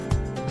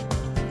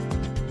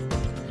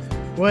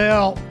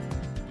Well,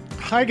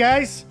 hi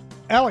guys.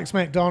 Alex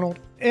McDonald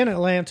in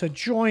Atlanta,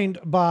 joined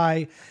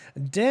by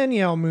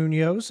Danielle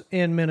Munoz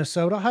in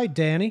Minnesota. Hi,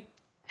 Danny.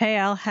 Hey,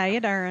 Al. How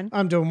you doing?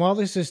 I'm doing well.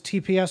 This is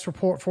TPS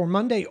Report for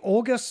Monday,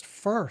 August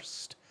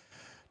 1st,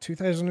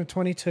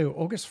 2022.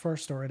 August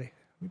 1st already.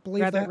 Can you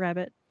believe that?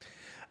 Rabbit.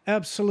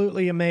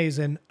 Absolutely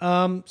amazing.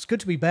 It's good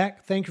to be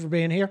back. Thank you for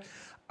being here.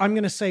 I'm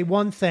going to say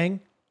one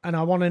thing, and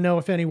I want to know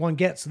if anyone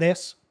gets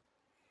this.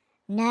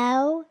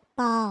 No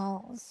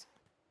balls.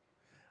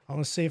 I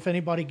want to see if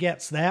anybody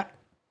gets that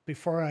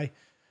before I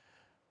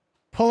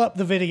pull up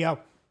the video.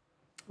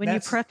 When you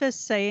preface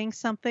saying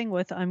something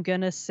with "I'm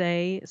going to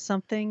say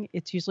something,"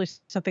 it's usually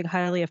something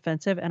highly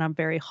offensive, and I'm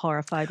very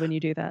horrified when you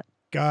do that.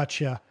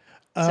 Gotcha.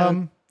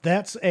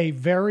 That's a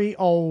very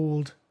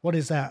old, what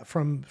is that,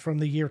 from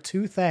the year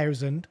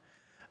 2000,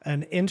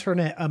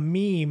 a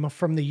meme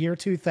from the year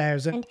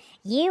 2000. And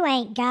you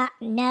ain't got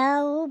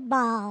no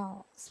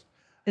balls.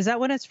 Is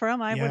that when it's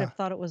from? I would have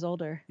thought it was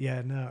older.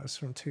 Yeah, no, it's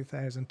from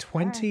 2000.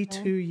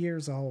 22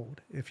 years old,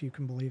 if you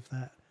can believe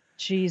that.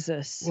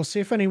 Jesus. We'll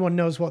see if anyone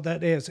knows what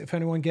that is, if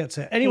anyone gets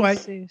it.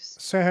 Anyway,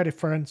 say hi to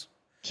friends.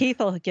 Keith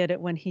will get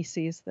it when he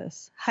sees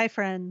this. Hi,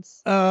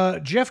 friends.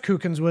 Jeff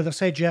Kuchen's with us.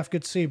 Hey, Jeff,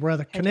 good to see you,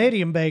 brother. Hey,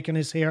 Canadian Jeff. Bacon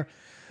is here.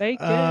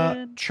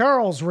 Bacon.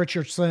 Charles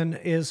Richardson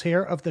is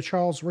here of The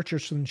Charles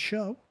Richardson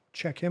Show.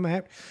 Check him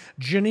out.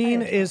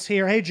 Janine is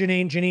here. Hey,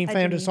 Janine. Janine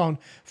found us on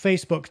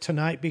Facebook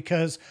tonight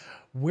because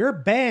we're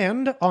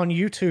banned on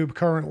YouTube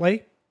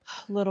currently.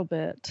 A little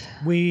bit.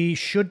 We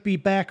should be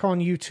back on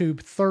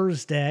YouTube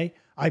Thursday.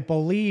 I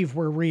believe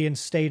we're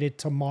reinstated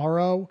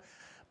tomorrow,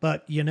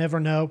 but you never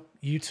know.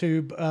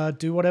 YouTube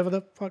do whatever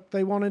the fuck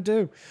they want to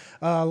do.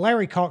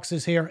 Larry Cox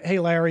is here. Hey,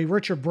 Larry.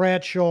 Richard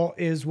Bradshaw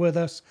is with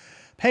us.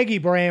 Peggy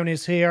Brown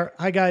is here.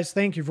 Hi, guys.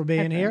 Thank you for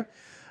being here.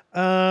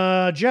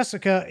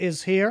 Jessica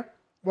is here.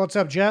 What's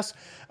up, Jess?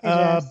 Hey,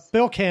 Jess.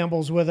 Bill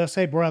Campbell's with us.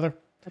 Hey, brother.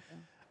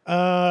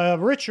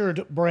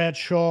 Richard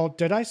Bradshaw.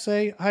 Did I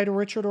say hi to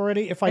Richard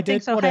already? If I did,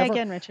 think so. Whatever. Hi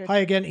again, Richard. Hi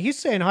again. He's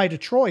saying hi to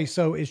Troy.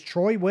 So is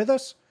Troy with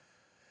us?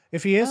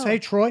 If he is, hey,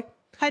 Troy.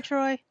 Hi,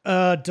 Troy.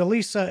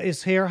 Delisa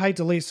is here. Hi,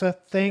 Delisa.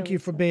 Thank you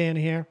for being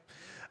here.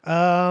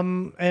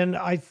 And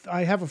I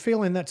have a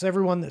feeling that's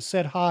everyone that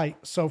said hi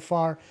so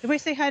far. Did we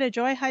say hi to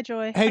Joy? Hi,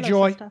 Joy. Hey, Hello,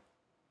 Joy. sister.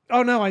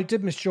 Oh, no, I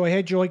did miss Joy.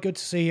 Hey, Joy. Good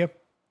to see you.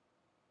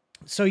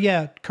 So,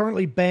 yeah,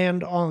 currently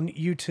banned on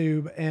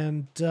YouTube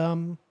and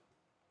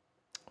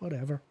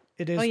whatever.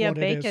 It is what it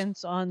is.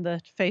 Bacon's on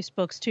the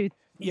Facebooks too.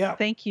 Yeah.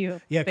 Thank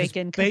you,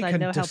 Bacon, because I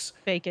know how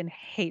Bacon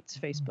hates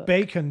Facebook.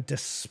 Bacon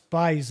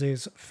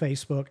despises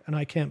Facebook, and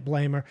I can't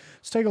blame her.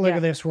 Let's take a look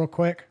at this real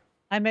quick.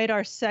 I made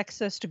our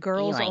sexist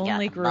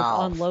girls-only group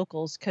on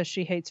Locals because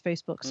she hates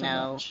Facebook so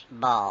much. No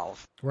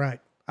balls. Right.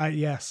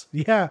 Yes.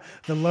 Yeah,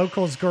 the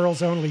Locals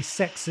girls-only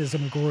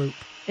sexism group.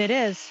 It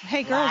is.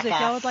 Hey, girls, if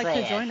y'all would like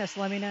to join us,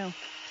 let me know.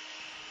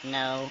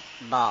 No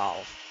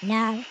balls.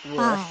 No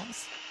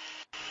balls.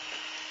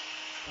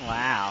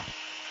 Wow.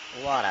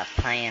 What a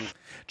plan.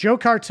 Joe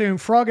Cartoon,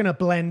 Frog in a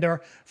Blender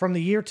from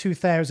the year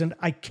 2000.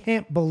 I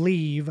can't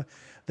believe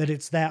that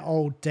it's that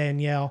old,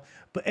 Danielle.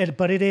 But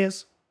it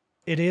is.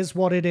 It is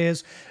what it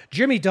is.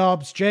 Jimmy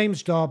Dobbs,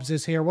 James Dobbs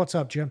is here. What's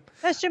up, Jim?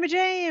 That's Jimmy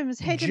James.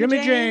 Hey,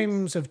 Jimmy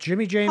James of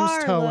Jimmy James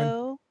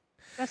Towing.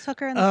 Best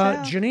hooker in the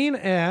South. Janine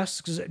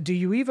asks, do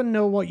you even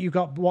know what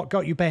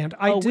got you banned?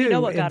 I do, we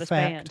know what got us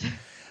banned.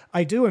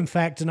 I do, in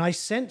fact, and I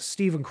sent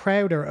Steven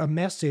Crowder a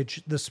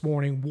message this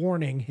morning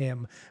warning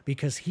him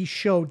because he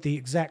showed the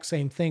exact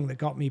same thing that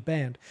got me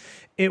banned.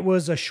 It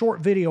was a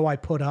short video I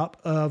put up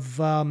of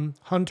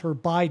Hunter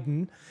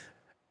Biden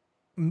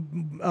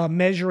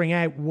measuring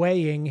out,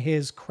 weighing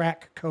his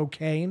crack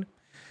cocaine,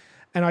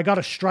 and I got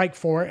a strike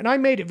for it. And I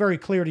made it very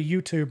clear to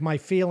YouTube my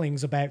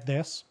feelings about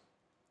this.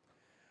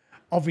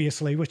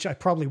 Obviously, which I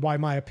probably why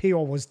my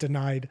appeal was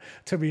denied,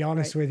 to be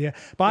honest with you.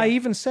 But I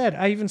even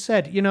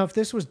said, you know, if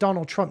this was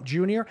Donald Trump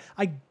Jr.,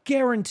 I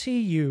guarantee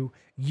you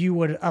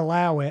would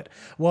allow it.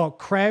 Well,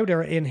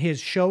 Crowder in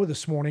his show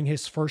this morning,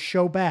 his first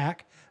show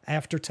back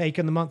after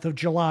taking the month of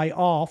July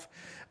off,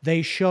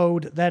 they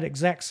showed that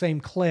exact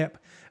same clip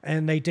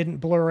and they didn't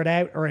blur it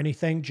out or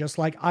anything, just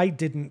like I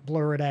didn't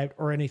blur it out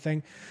or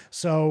anything.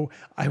 So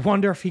I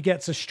wonder if he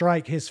gets a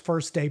strike his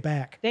first day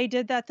back. They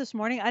did that this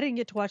morning. I didn't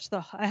get to watch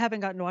I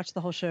haven't gotten to watch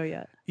the whole show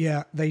yet.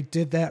 Yeah, they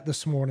did that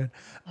this morning.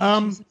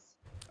 Jesus.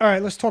 All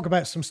right, let's talk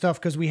about some stuff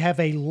because we have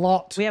a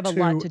lot to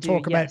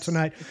talk about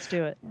tonight. Let's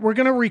do it. We're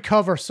going to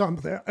recover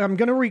something.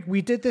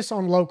 We did this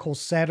on Local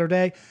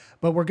Saturday,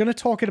 but we're going to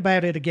talk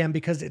about it again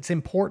because it's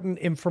important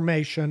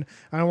information.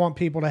 And I want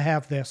people to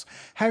have this.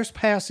 House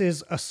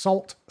passes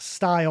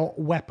assault-style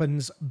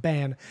weapons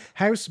ban.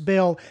 House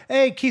bill.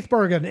 Hey, Keith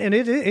Bergen, and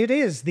it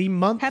is the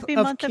month of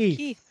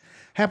Keith.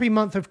 Happy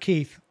month of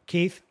Keith.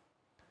 Keith,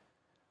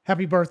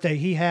 happy birthday.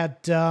 He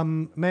had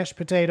mashed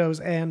potatoes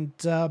and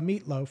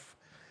meatloaf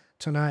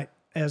tonight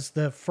as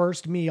the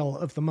first meal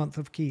of the month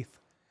of Keith.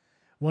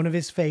 One of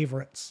his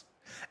favorites.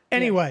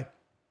 Anyway,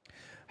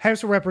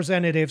 House of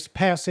Representatives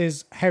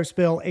passes House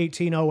Bill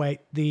 1808,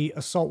 the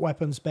assault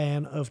weapons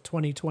ban of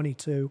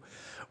 2022,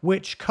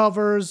 which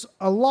covers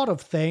a lot of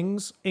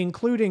things,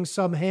 including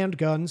some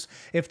handguns,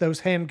 if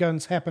those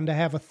handguns happen to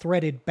have a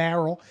threaded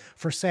barrel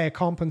for, say, a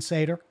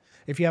compensator.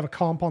 If you have a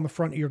comp on the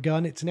front of your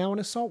gun, it's now an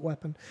assault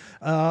weapon.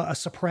 A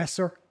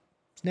suppressor,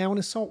 it's now an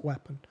assault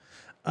weapon.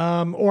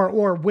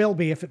 Or will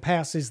be if it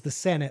passes the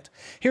Senate.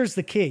 Here's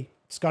the key.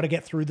 It's got to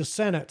get through the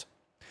Senate.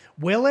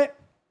 Will it?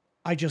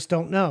 I just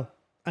don't know.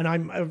 And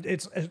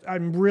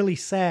I'm really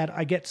sad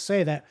I get to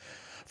say that.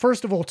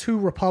 First of all, 2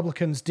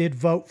 Republicans did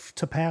vote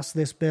to pass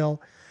this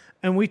bill,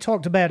 and we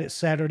talked about it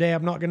Saturday.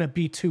 I'm not going to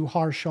be too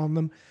harsh on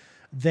them.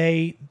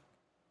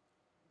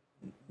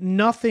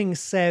 Nothing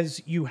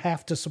says you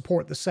have to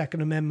support the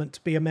Second Amendment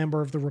to be a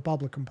member of the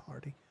Republican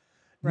Party.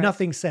 Right.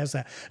 Nothing says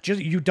that.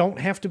 You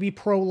don't have to be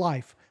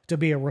pro-life to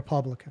be a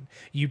Republican.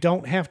 You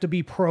don't have to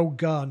be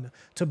pro-gun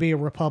to be a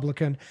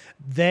Republican.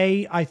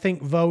 They, I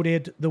think,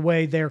 voted the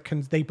way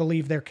they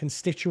believe their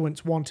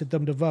constituents wanted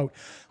them to vote.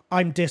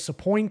 I'm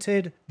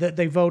disappointed that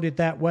they voted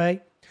that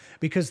way,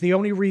 because the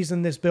only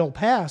reason this bill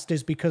passed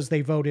is because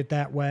they voted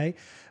that way.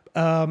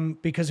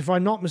 Because if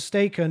I'm not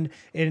mistaken,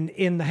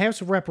 in the House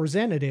of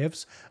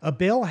Representatives, a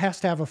bill has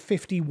to have a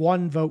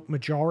 51 vote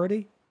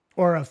majority,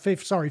 or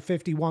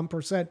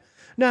 51%.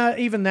 No,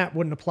 even that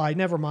wouldn't apply.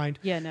 Never mind.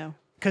 Yeah, no.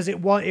 Because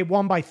it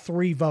won by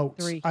 3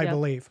 votes, I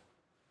believe.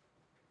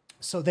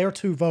 So their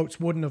 2 votes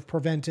wouldn't have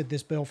prevented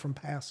this bill from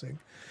passing.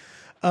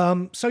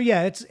 So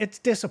yeah, it's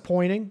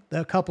disappointing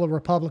that a couple of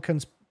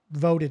Republicans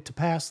voted to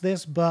pass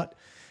this, but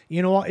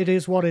you know what? It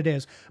is what it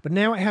is. But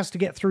now it has to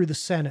get through the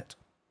Senate.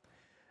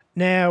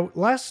 Now,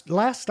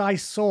 last I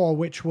saw,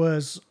 which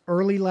was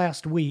early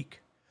last week,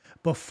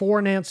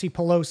 before Nancy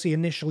Pelosi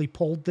initially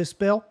pulled this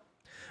bill,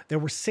 there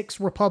were 6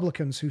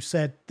 Republicans who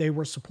said they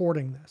were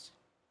supporting this.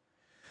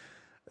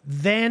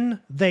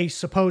 Then they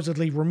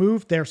supposedly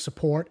removed their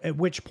support, at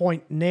which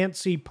point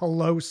Nancy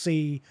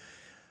Pelosi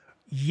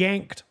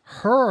yanked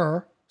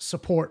her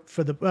support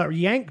for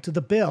yanked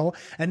the bill,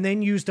 and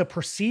then used a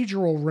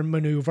procedural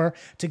maneuver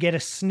to get a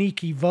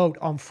sneaky vote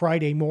on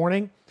Friday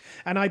morning.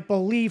 And I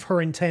believe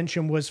her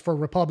intention was for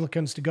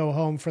Republicans to go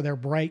home for their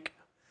break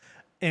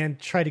and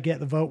try to get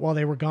the vote while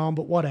they were gone,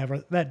 but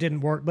whatever. That didn't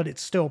work, but it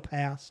still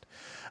passed.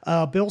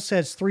 Bill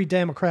says 3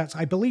 Democrats,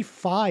 I believe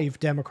 5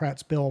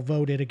 Democrats, Bill,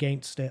 voted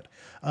against it.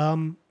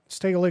 Let's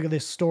take a look at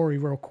this story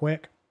real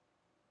quick.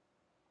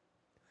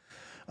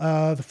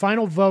 The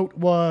final vote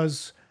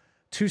was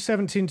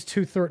 217 to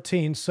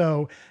 213.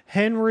 So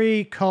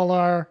Henry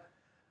Cuellar,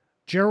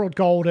 Gerald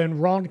Golden,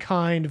 Ron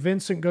Kind,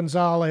 Vincent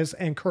Gonzalez,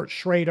 and Kurt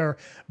Schrader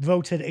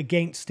voted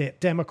against it.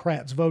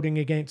 Democrats voting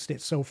against it,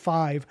 so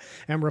 5.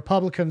 And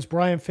Republicans,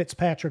 Brian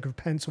Fitzpatrick of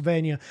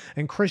Pennsylvania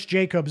and Chris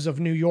Jacobs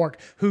of New York,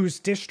 whose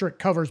district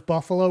covers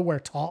Buffalo, where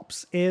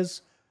Tops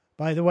is,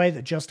 by the way,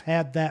 that just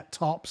had that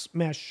Tops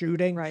mass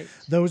shooting. Right.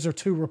 Those are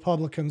 2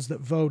 Republicans that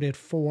voted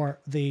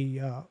for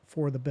the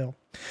bill.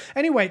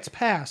 Anyway, it's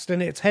passed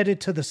and it's headed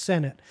to the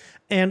Senate.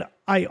 And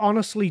I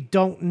honestly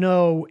don't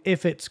know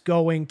if it's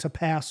going to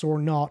pass or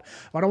not.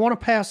 But I want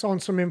to pass on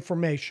some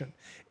information.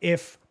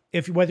 If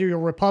whether you're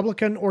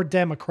Republican or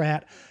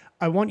Democrat,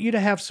 I want you to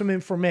have some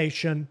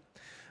information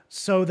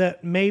so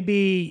that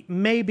maybe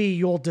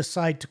you'll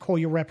decide to call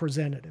your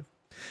representative.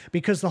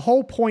 Because the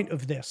whole point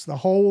of this, their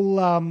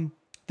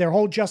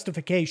whole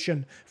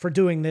justification for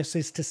doing this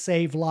is to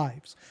save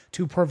lives,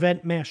 to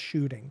prevent mass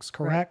shootings,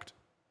 correct?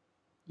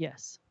 Right.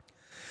 Yes.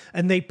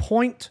 And they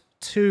point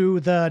to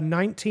the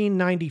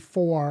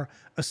 1994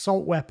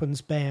 assault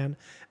weapons ban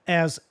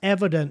as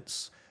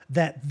evidence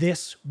that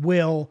this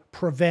will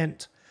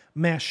prevent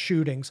mass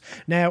shootings.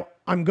 Now,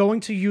 I'm going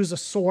to use a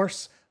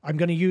source. I'm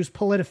going to use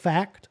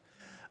PolitiFact.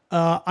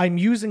 I'm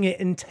using it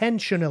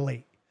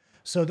intentionally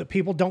so that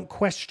people don't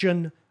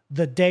question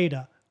the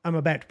data I'm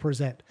about to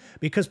present,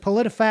 because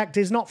PolitiFact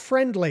is not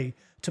friendly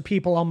to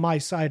people on my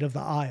side of the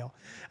aisle.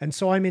 And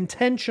so I'm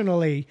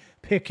intentionally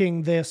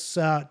picking this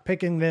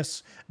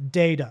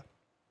data.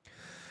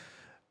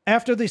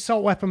 After the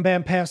assault weapon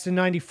ban passed in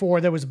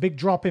 94, there was a big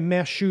drop in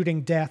mass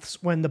shooting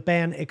deaths. When the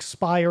ban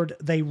expired,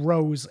 they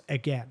rose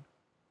again.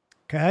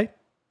 Okay?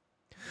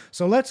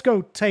 So let's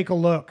go take a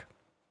look.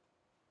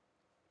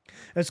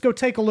 Let's go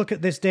take a look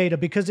at this data,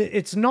 because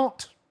it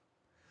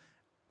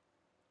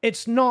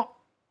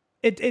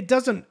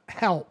doesn't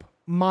help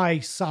my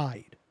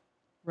side.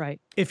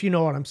 Right. If you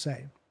know what I'm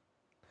saying.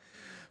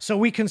 So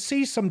we can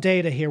see some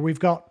data here. We've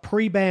got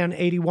pre-ban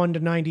 81 to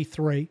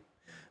 93.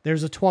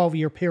 There's a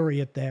 12-year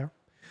period there.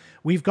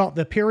 We've got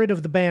the period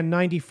of the ban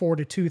 94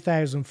 to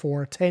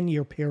 2004, a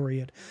 10-year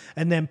period.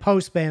 And then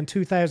post-ban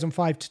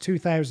 2005 to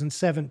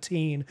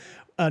 2017,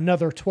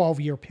 another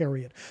 12-year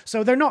period.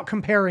 So they're not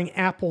comparing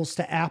apples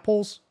to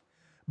apples,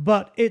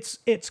 but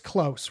it's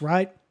close,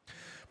 right?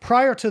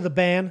 Prior to the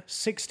ban,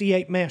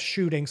 68 mass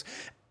shootings.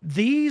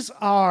 These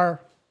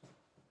are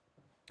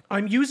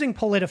I'm using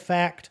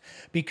PolitiFact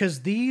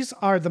because these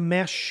are the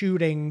mass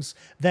shootings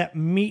that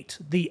meet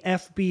the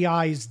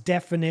FBI's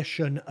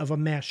definition of a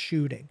mass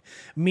shooting,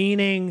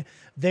 meaning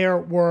there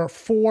were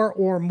 4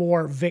 or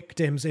more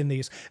victims in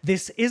these.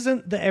 This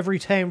isn't the every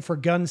time for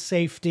gun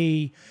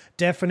safety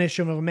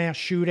definition of a mass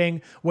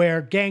shooting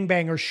where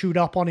gangbangers shoot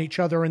up on each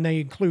other and they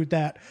include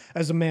that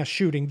as a mass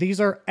shooting.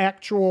 These are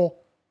actual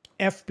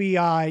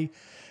FBI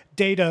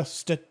data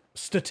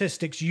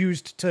statistics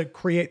used to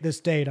create this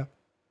data.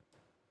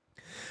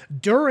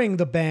 During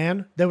the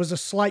ban, there was a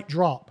slight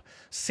drop,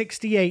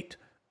 68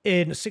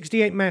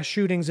 mass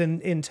shootings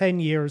in 10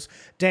 years,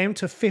 down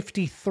to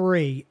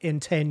 53 in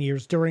 10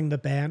 years during the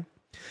ban.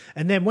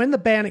 And then when the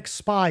ban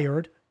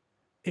expired,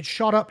 it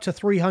shot up to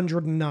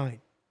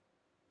 309.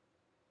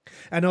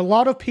 And a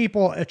lot of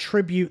people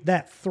attribute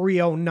that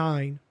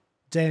 309,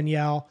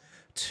 Danielle,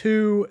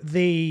 to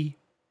the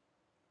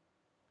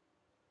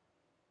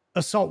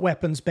assault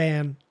weapons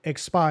ban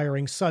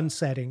expiring,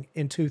 sunsetting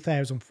in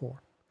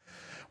 2004.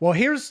 Well,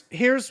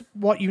 here's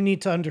what you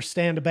need to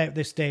understand about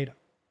this data.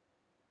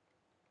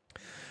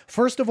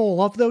 First of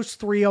all, of those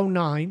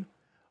 309,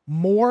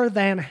 more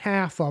than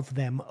half of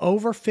them,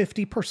 over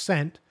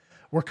 50%,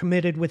 were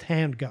committed with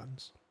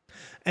handguns.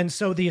 And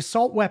so the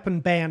assault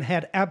weapon ban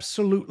had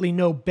absolutely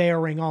no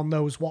bearing on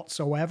those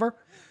whatsoever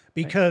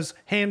because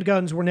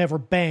handguns were never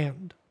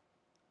banned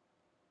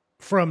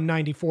from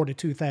 94 to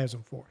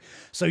 2004.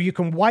 So you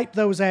can wipe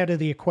those out of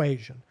the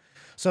equation.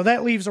 So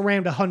that leaves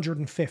around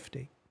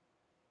 150.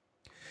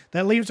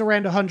 That leaves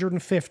around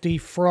 150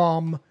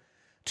 from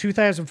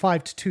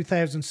 2005 to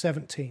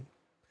 2017.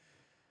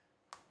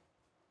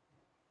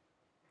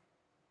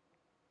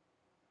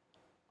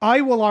 I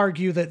will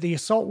argue that the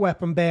assault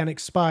weapon ban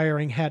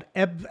expiring had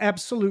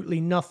absolutely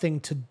nothing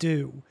to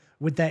do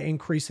with that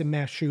increase in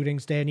mass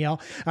shootings,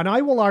 Danielle. And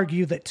I will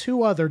argue that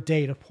 2 other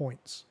data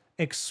points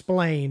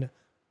explain.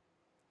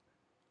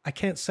 I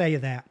can't say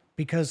that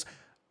because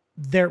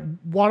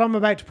what I'm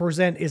about to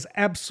present is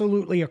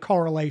absolutely a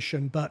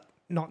correlation, but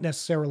not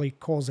necessarily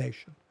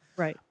causation.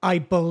 Right. I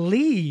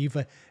believe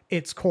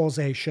it's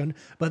causation,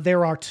 but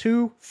there are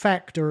 2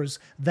 factors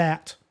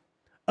that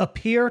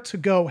appear to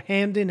go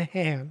hand in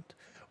hand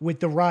with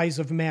the rise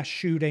of mass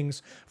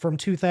shootings from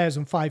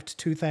 2005 to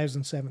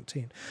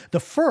 2017. The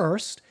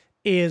first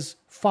is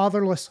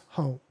fatherless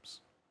homes.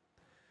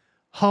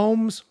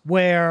 Homes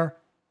where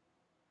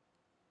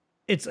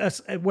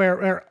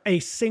where a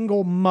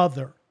single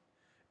mother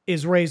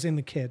is raising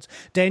the kids.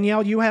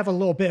 Danielle, you have a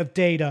little bit of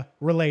data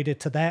related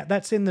to that.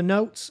 That's in the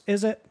notes,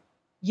 is it?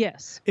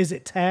 Yes. Is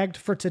it tagged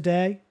for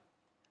today?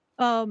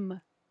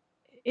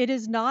 It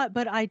is not,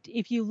 but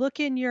if you look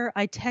in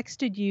I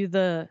texted you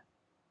the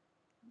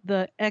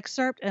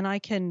excerpt and I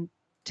can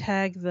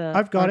tag the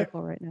I've got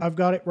article right now. I've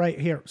got it right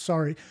here.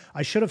 Sorry.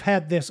 I should have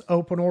had this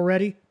open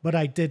already, but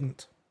I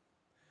didn't.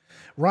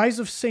 Rise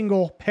of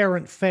Single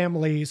Parent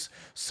Families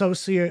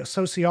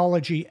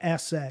Sociology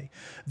Essay.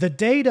 The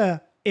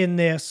data in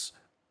this,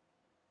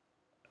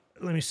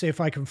 let me see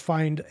if I can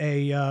find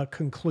a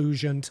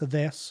conclusion to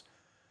this.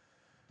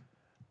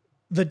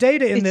 The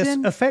data in this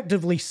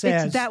effectively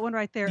says... It's that one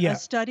right there. Yeah. A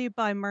study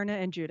by Myrna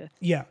and Judith.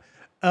 Yeah.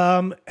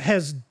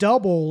 Has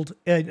doubled,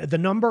 the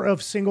number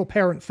of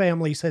single-parent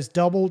families has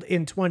doubled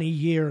in 20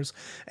 years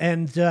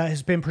and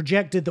has been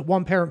projected that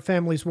one-parent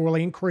families will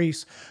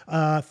increase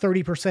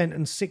 30%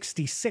 and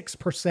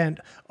 66%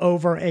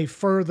 over a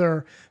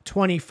further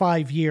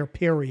 25-year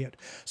period.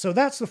 So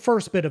that's the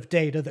first bit of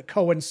data that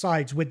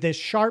coincides with this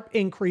sharp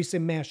increase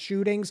in mass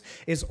shootings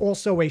is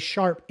also a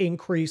sharp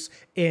increase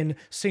in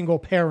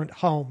single-parent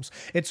homes.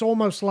 It's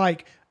almost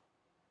like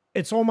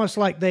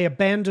they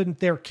abandoned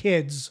their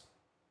kids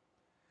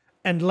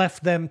and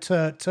left them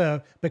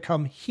to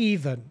become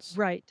heathens.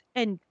 Right.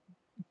 And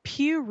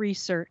Pew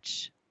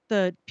Research,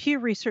 the Pew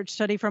Research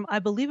study from, I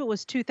believe it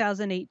was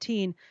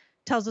 2018,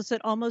 tells us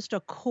that almost a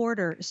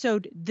quarter.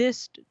 So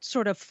this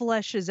sort of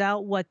fleshes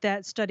out what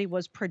that study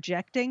was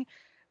projecting,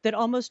 that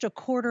almost a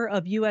quarter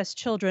of U.S.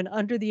 children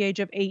under the age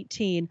of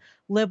 18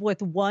 live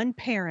with one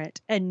parent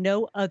and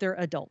no other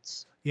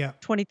adults. Yeah.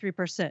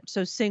 23%.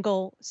 So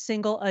single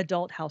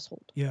adult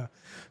household. Yeah.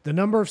 The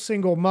number of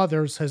single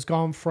mothers has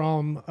gone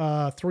from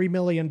 3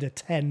 million to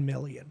 10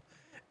 million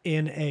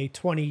in a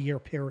 20-year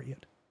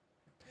period.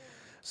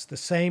 It's the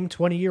same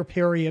 20-year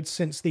period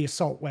since the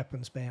assault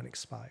weapons ban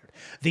expired.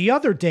 The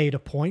other data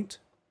point,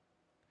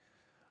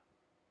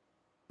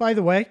 by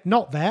the way,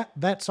 not that.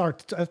 That's our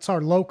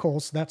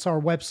locals. That's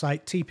our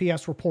website,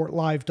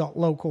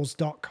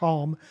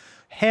 tpsreportlive.locals.com.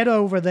 Head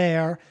over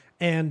there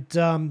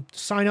and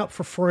sign up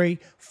for free.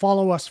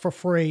 Follow us for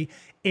free.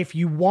 If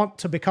you want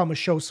to become a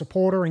show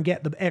supporter and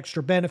get the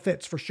extra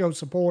benefits for show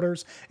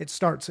supporters, it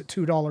starts at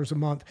 $2 a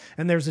month.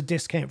 And there's a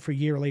discount for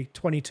yearly,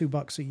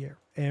 $22 a year.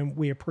 And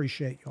we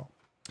appreciate y'all.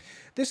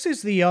 This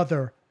is the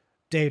other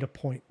data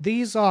point.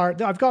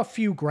 I've got a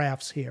few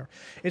graphs here.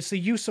 It's the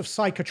use of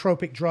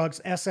psychotropic drugs,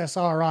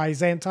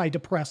 SSRIs,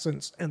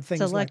 antidepressants, and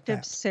things like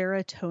that.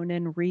 Selective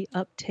serotonin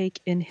reuptake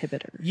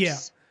inhibitors. Yeah.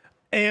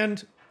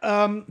 And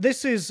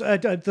This is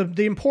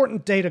the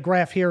important data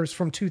graph here is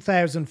from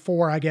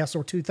 2004, I guess,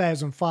 or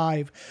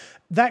 2005.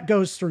 That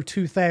goes through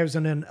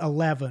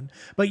 2011.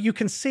 But you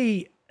can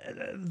see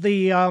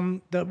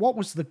what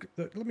was the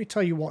let me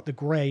tell you what the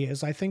gray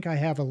is. I think I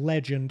have a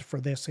legend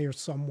for this here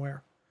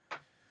somewhere.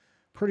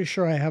 Pretty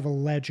sure I have a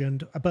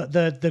legend, but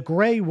the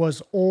gray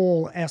was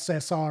all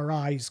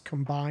SSRIs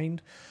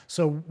combined.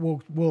 So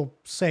we'll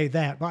say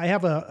that. But I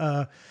have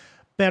a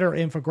better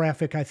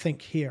infographic, I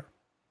think, here.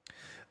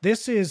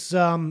 This is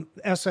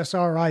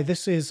SSRI.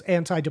 This is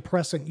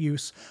antidepressant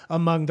use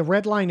among, the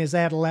red line is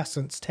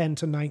adolescents, 10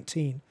 to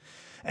 19.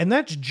 And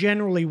that's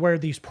generally where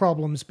these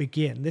problems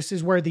begin. This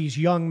is where these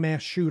young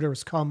mass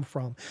shooters come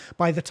from.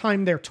 By the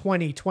time they're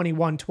 20,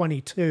 21,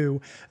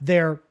 22,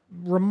 they're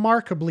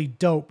remarkably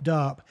doped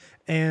up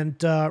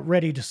and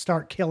ready to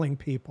start killing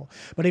people.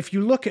 But if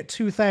you look at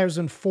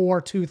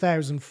 2004,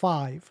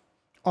 2005,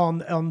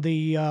 on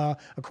the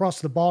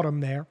across the bottom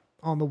there,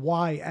 on the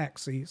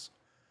y-axis,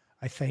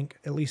 I think,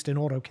 at least in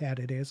AutoCAD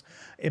it is.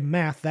 In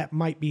math, that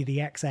might be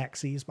the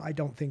x-axis, but I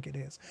don't think it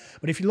is.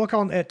 But if you look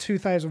at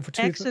 2000 for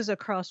X is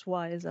across,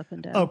 Y is up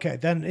and down. Okay,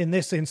 then in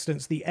this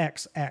instance, the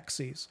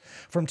x-axis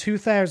from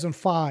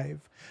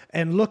 2005,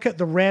 and look at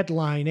the red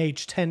line,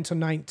 age 10 to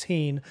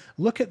 19.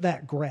 Look at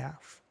that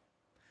graph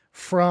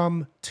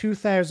from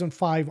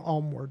 2005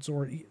 onwards,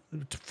 or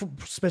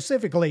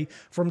specifically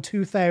from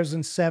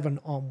 2007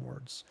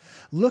 onwards.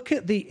 Look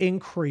at the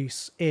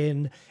increase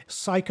in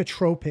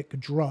psychotropic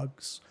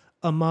drugs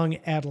among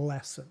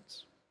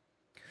adolescents.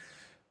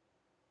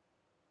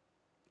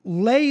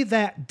 Lay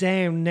that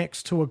down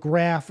next to a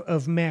graph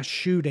of mass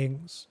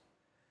shootings,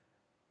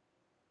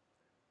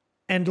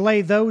 and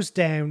lay those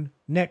down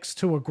next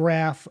to a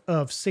graph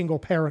of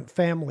single-parent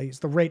families,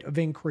 the rate of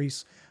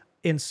increase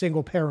in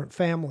single-parent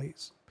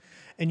families.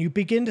 And you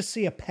begin to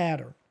see a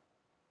pattern.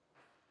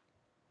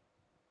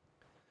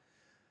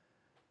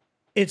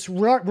 It's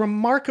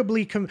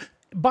remarkably...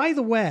 By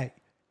the way,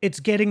 it's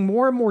getting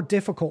more and more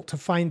difficult to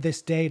find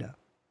this data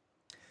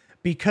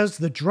because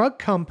the drug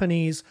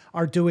companies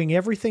are doing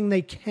everything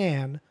they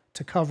can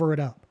to cover it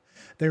up.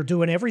 They're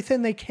doing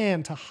everything they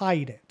can to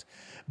hide it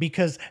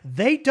because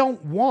they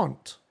don't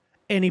want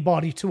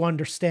anybody to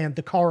understand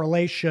the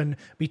correlation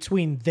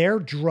between their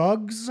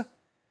drugs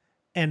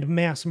and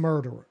mass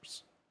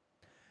murderers.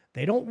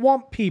 They don't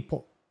want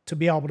people to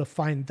be able to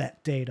find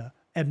that data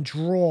and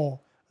draw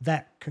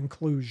that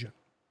conclusion.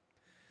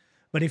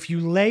 But if you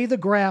lay the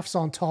graphs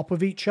on top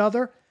of each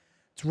other,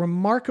 it's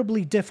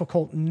remarkably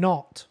difficult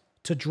not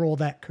to draw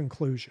that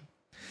conclusion.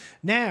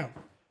 Now,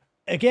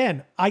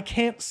 again, I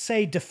can't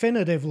say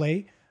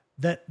definitively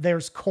that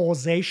there's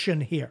causation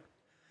here.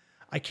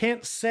 I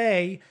can't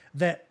say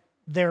that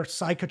their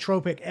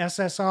psychotropic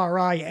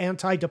SSRI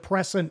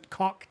antidepressant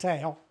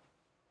cocktail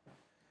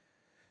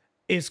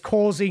is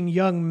causing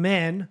young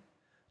men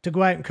to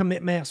go out and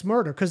commit mass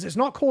murder, because it's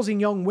not causing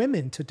young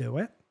women to do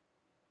it.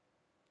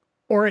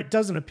 Or it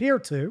doesn't appear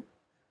to.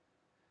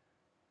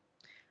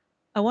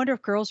 I wonder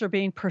if girls are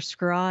being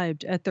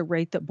prescribed at the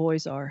rate that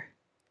boys are.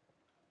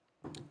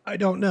 I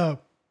don't know.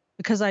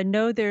 Because I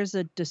know there's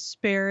a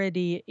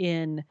disparity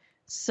in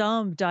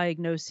some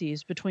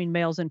diagnoses between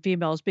males and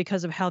females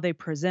because of how they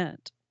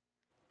present.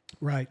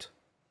 Right.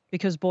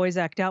 Because boys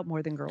act out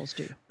more than girls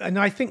do. And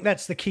I think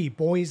that's the key.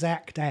 Boys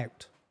act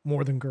out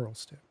more than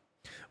girls do.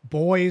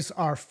 Boys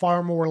are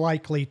far more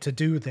likely to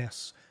do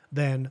this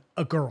than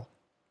a girl.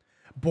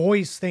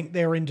 Boys think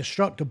they're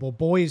indestructible.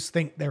 Boys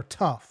think they're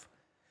tough.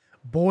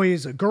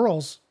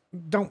 Girls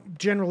don't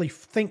generally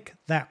think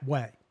that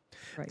way.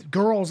 Right.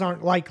 Girls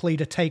aren't likely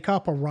to take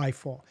up a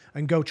rifle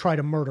and go try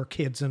to murder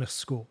kids in a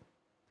school.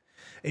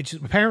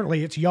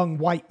 Apparently it's young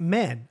white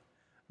men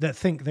that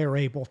think they're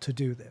able to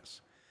do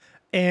this.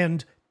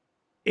 And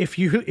if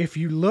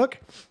you look,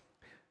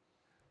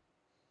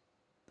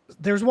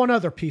 there's one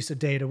other piece of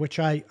data which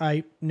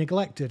I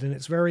neglected, and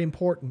it's very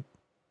important.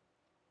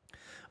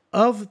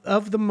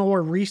 Of the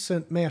more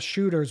recent mass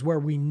shooters where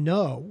we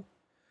know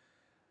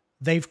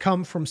they've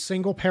come from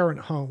single-parent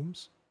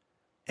homes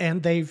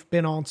and they've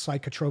been on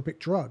psychotropic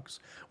drugs.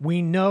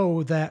 We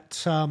know that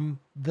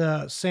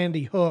the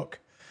Sandy Hook,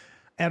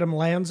 Adam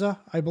Lanza,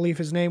 I believe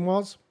his name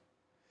was,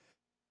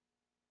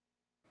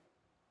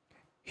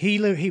 he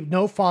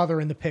no father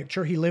in the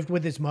picture. He lived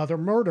with his mother,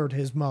 murdered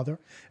his mother,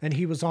 and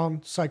he was on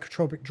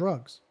psychotropic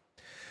drugs.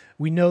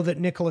 We know that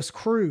Nicholas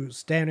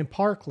Cruz down in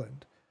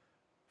Parkland,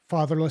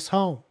 fatherless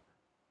home,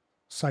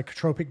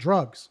 psychotropic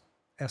drugs,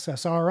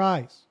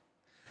 SSRIs.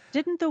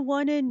 Didn't the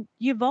one in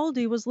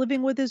Uvalde was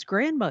living with his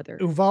grandmother?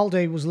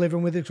 Uvalde was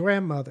living with his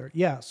grandmother,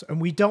 yes.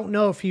 And we don't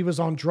know if he was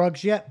on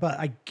drugs yet, but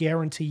I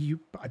guarantee you,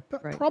 I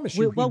promise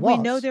you he was. We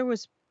know there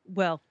was,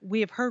 we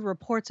have heard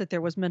reports that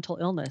there was mental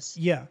illness.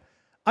 Yeah.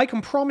 I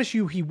can promise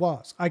you he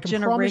was. I can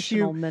promise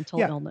you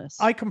mental illness.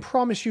 I can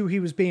promise you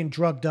he was being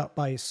drugged up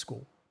by his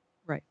school.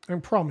 Right. I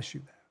can promise you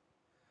that.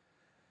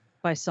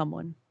 By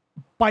someone.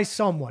 By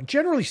someone.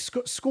 Generally,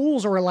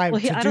 schools are allowed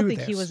to do this. I don't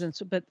think he was in,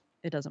 but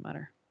it doesn't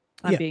matter.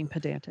 I'm Yeah. being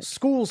pedantic.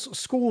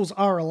 Schools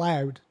are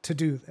allowed to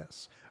do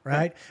this,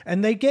 right?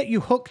 And they get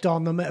you hooked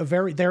on them at a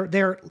very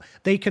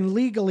they can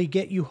legally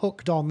get you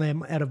hooked on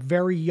them at a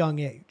very young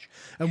age.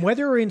 And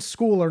whether you're in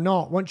school or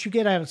not, once you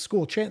get out of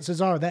school,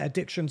 chances are that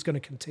addiction's going to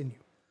continue.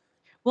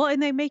 Well,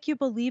 and they make you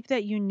believe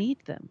that you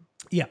need them.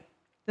 Yeah.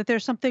 That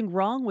there's something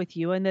wrong with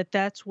you, and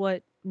that's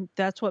what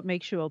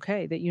makes you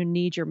okay, that you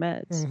need your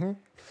meds. Mm-hmm.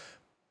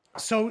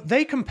 So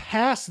they can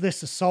pass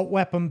this assault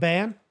weapon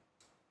ban,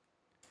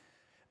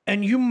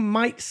 and you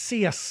might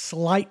see a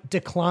slight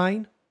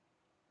decline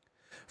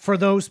for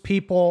those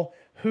people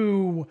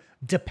who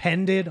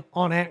depended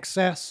on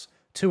access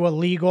to a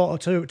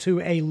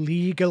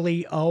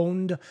legally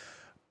owned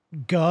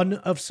gun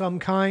of some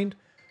kind.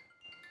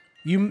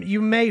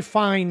 You may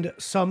find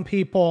some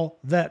people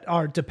that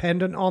are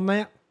dependent on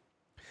that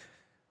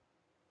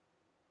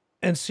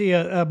and see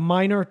a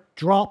minor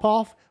drop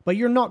off, but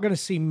you're not going to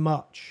see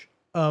much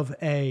of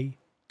a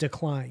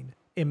decline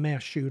in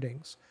mass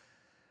shootings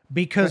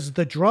because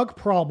the drug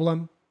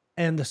problem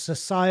and the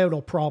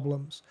societal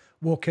problems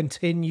will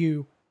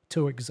continue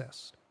to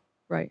exist.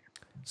 Right.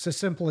 It's as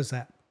simple as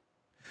that.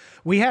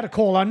 We had a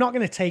call. I'm not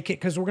going to take it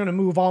because we're going to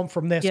move on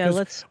from this.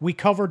 Yeah, we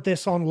covered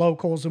this on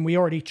Locals, and we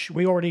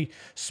already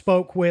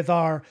spoke with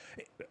our.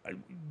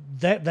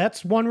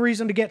 That's one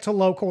reason to get to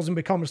Locals and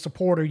become a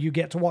supporter. You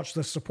get to watch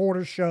the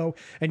supporter show,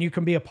 and you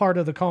can be a part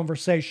of the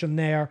conversation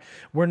there.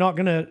 We're not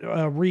going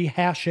to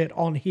rehash it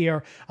on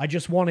here. I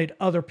just wanted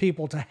other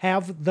people to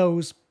have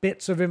those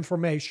bits of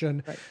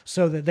information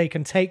so that they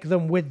can take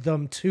them with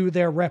them to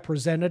their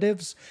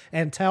representatives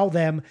and tell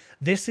them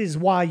this is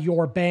why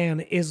your ban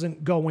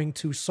isn't going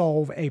to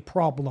solve a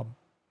problem.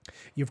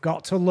 You've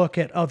got to look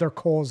at other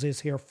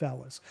causes here,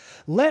 fellas.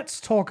 Let's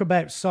talk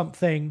about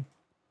something,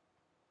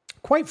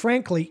 quite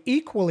frankly,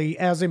 equally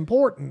as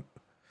important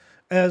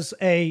as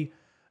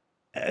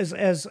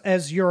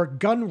your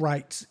gun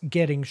rights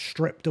getting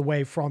stripped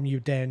away from you,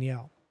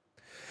 Danielle.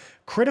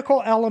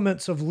 Critical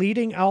elements of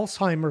leading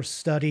Alzheimer's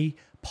study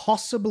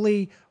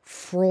possibly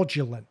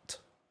fraudulent.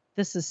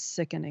 This is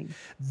sickening.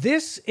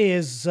 This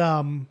is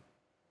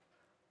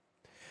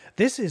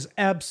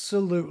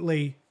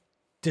absolutely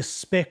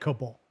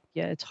despicable.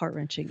 Yeah, it's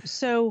heart-wrenching.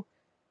 So,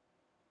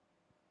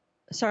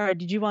 sorry,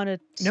 did you want to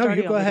start? No,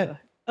 you go ahead.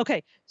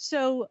 Okay,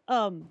 so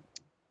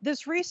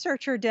this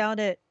researcher down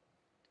at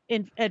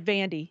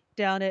Vandy,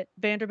 down at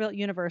Vanderbilt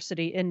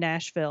University in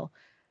Nashville,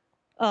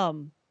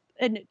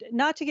 and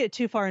not to get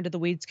too far into the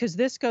weeds because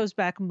this goes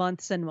back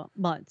months and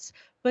months,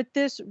 but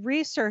this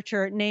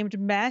researcher named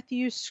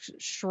Matthew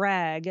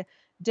Schrag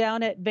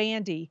down at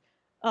Vandy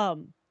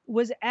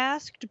was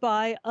asked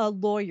by a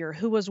lawyer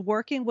who was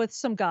working with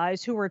some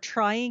guys who were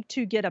trying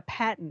to get a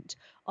patent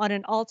on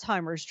an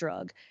Alzheimer's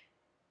drug.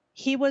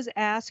 He was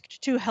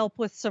asked to help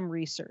with some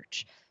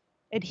research.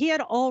 And he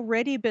had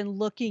already been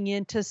looking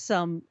into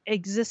some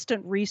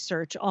existent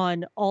research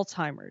on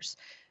Alzheimer's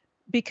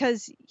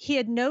because he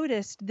had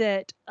noticed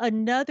that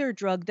another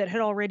drug that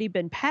had already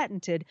been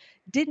patented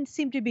didn't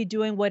seem to be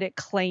doing what it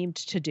claimed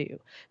to do.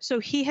 So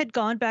he had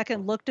gone back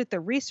and looked at the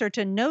research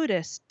and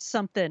noticed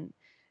something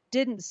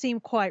didn't seem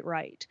quite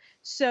right.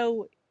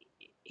 So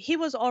he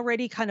was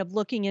already kind of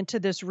looking into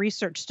this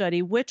research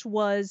study, which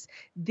was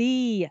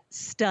the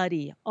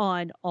study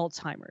on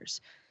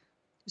Alzheimer's.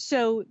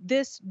 So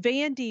this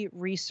Vandy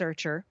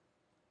researcher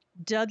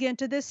dug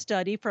into this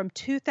study from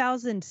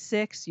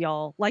 2006,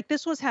 y'all. Like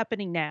this was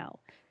happening now.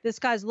 This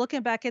guy's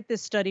looking back at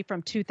this study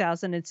from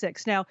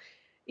 2006. Now,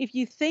 if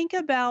you think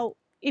about,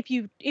 if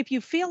you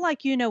feel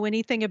like you know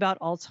anything about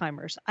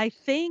Alzheimer's, I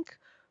think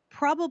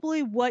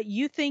probably what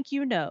you think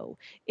you know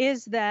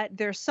is that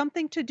there's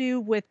something to do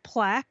with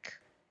plaque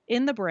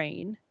in the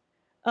brain,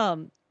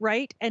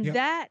 right? And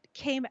that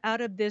came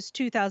out of this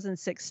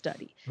 2006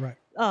 study. Right.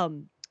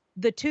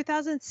 The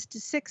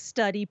 2006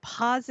 study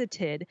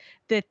posited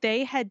that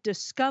they had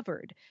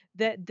discovered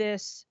that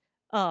this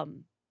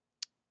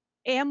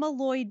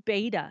amyloid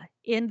beta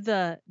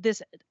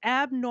this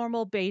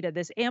abnormal beta,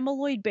 this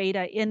amyloid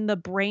beta in the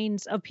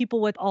brains of people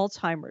with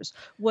Alzheimer's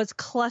was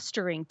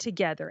clustering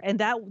together. And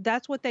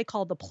that's what they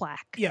call the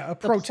plaque. Yeah, a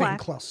protein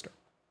cluster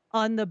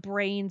on the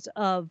brains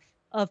of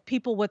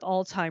people with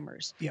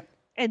Alzheimer's. Yeah.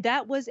 And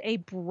that was a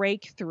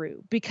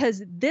breakthrough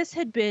because this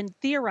had been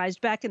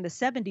theorized back in the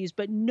 70s,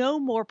 but no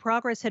more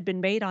progress had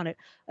been made on it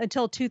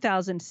until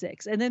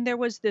 2006. And then there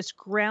was this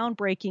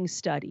groundbreaking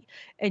study.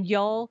 And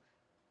y'all,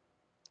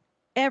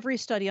 every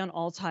study on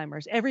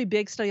Alzheimer's, every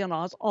big study on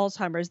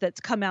Alzheimer's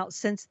that's come out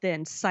since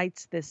then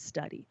cites this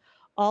study.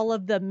 All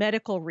of the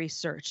medical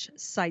research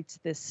cites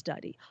this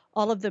study.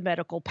 All of the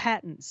medical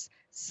patents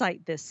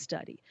cite this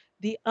study.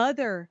 The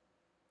other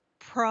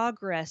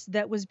progress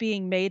that was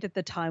being made at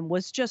the time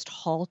was just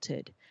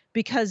halted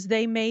because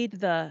they made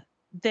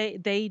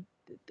they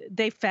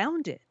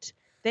found it.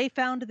 They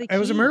found the key. It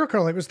was a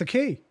miracle. It was the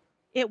key.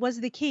 It was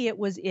the key. It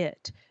was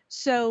it.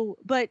 So,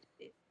 but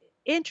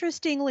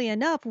interestingly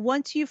enough,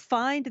 once you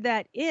find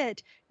that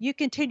you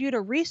continue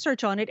to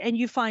research on it and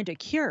you find a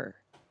cure.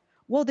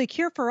 Well, the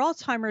cure for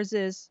Alzheimer's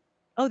is,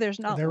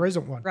 there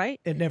isn't one, right?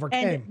 It never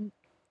came.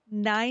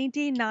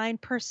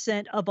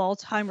 99% of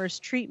Alzheimer's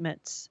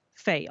treatments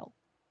fail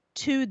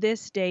to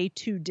this day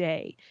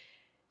today.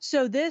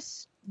 So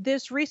this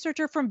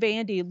researcher from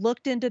Vandy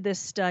looked into this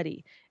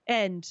study,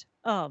 and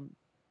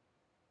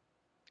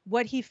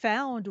what he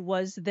found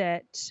was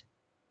that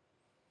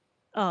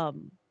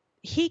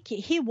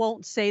he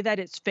won't say that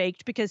it's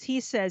faked, because he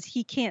says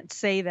he can't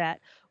say that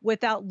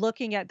without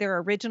looking at their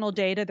original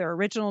data, their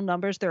original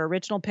numbers, their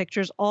original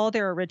pictures, all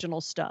their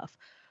original stuff.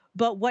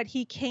 But what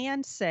he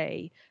can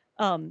say,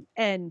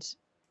 and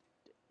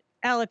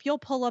Al, if you'll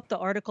pull up the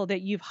article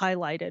that you've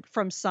highlighted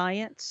from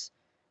Science,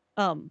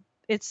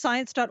 it's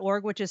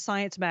science.org, which is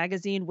Science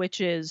Magazine,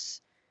 which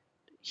is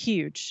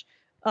huge.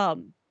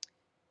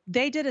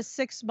 They did a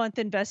 6-month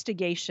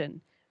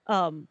investigation,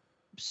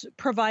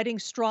 providing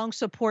strong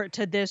support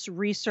to this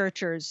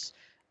researcher's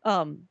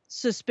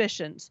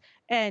suspicions.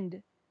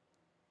 And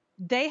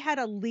they had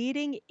a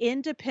leading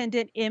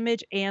independent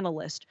image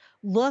analyst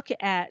look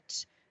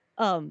at,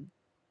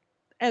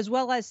 as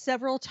well as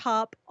several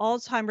top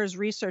Alzheimer's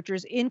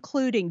researchers,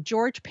 including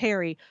George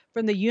Perry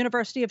from the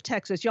University of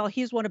Texas. Y'all,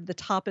 he's one of the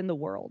top in the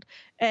world.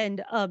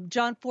 And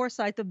John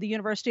Forsyth of the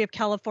University of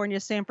California,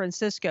 San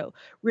Francisco,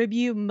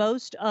 review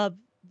most of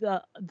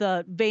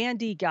the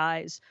Vandy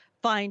guys'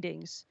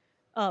 findings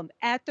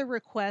at the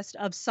request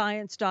of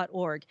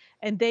science.org.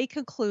 And they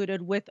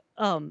concluded with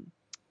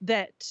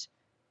that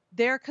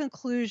their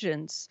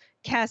conclusions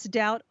cast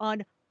doubt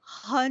on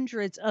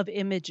hundreds of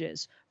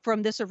images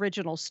from this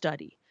original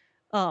study,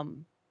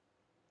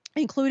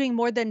 including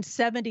more than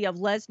 70 of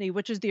Lesney,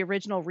 which is the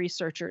original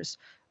researchers,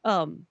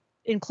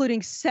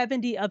 including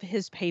 70 of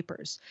his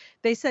papers.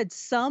 They said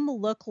some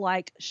look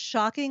like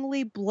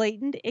shockingly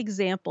blatant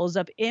examples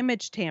of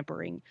image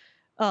tampering.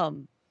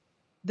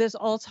 This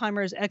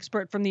Alzheimer's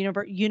expert from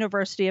the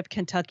University of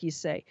Kentucky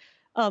say.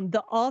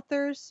 The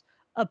authors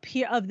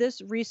of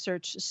this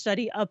research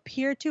study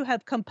appear to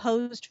have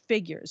composed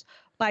figures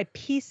by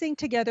piecing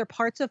together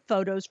parts of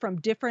photos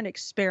from different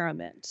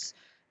experiments.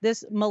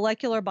 This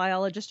molecular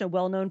biologist and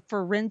well-known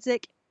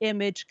forensic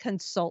image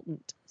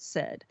consultant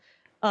said.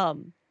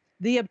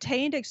 The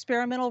obtained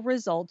experimental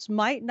results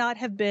might not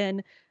have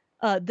been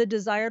the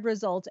desired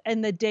results,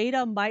 and the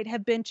data might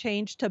have been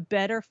changed to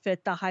better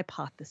fit the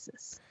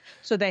hypothesis.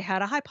 So they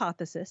had a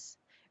hypothesis.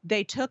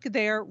 They took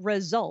their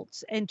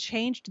results and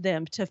changed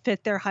them to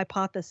fit their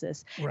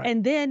hypothesis. Right.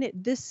 And then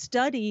this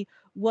study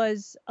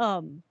was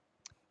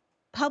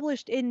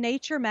published in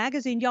Nature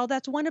magazine. Y'all,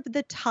 that's one of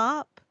the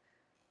top,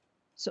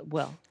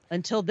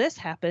 until this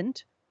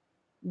happened,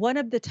 one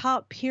of the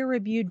top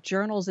peer-reviewed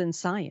journals in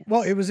science.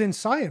 Well, it was in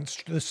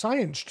Science, the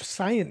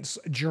Science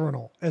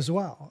journal as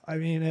well. I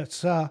mean, it's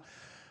so.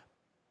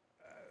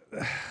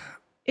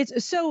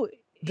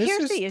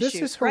 Here's the issue. This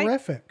is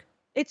horrific.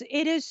 Right?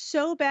 It is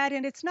so bad,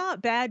 and it's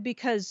not bad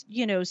because,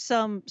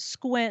 some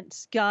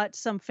squints got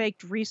some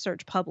faked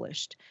research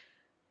published.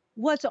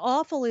 What's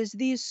awful is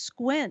these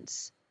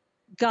squints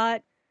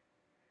got,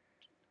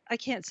 I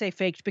can't say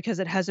faked because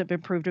it hasn't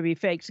been proved to be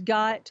faked,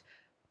 got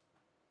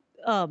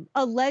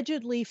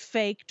allegedly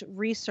faked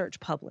research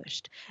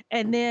published,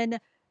 and then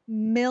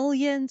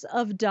millions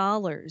of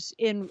dollars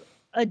in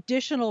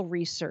additional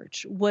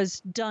research was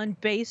done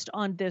based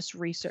on this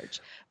research.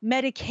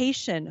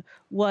 Medication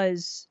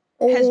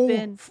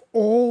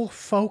all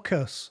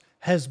focus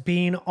has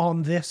been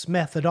on this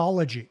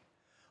methodology.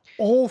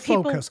 All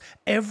focus,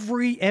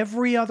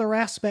 every other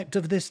aspect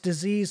of this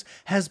disease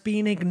has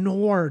been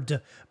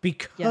ignored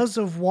because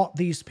of what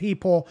these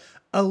people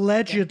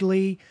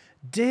allegedly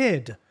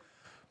did.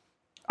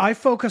 I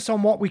focus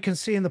on what we can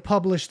see in the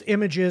published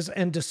images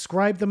and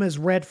describe them as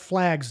red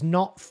flags,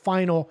 not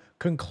final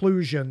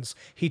conclusions,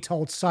 he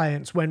told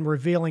Science when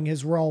revealing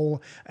his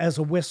role as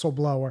a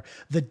whistleblower.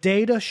 The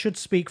data should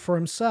speak for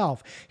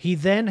himself. He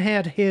then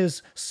had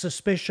his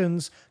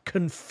suspicions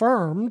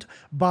confirmed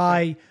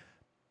by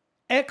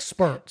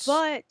experts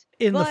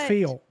in the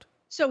field.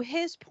 So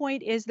his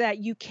point is that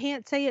you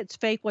can't say it's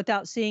fake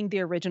without seeing the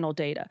original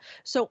data.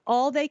 So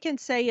all they can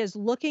say is,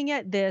 looking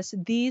at this,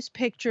 these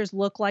pictures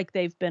look like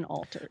they've been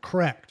altered.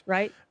 Correct.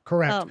 Right?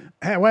 Correct.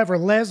 However,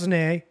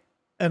 Lesney,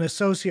 an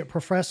associate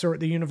professor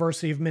at the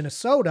University of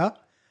Minnesota,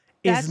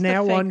 is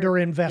now under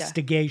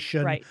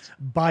investigation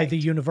by the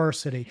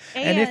university.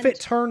 And if it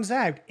turns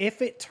out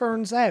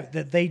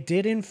that they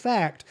did in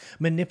fact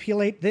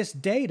manipulate this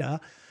data,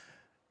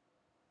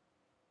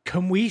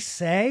 can we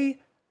say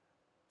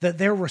that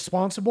they're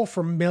responsible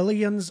for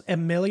millions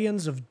and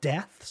millions of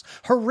deaths?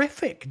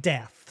 Horrific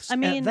deaths,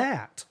 at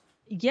that.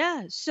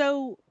 Yeah,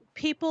 so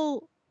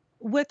people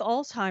with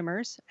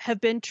Alzheimer's have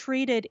been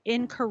treated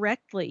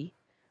incorrectly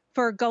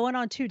for going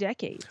on 2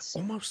 decades.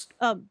 Almost.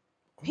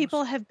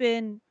 People have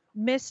been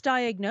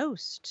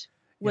misdiagnosed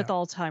with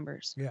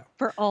Alzheimer's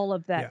for all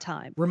of that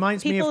time.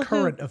 Reminds me of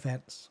current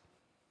events.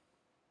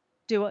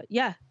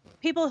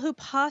 People who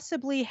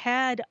possibly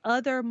had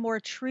other more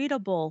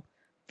treatable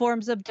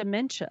forms of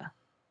dementia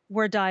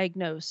were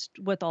diagnosed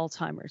with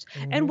Alzheimer's.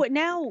 Mm-hmm. And what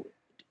now,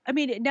 I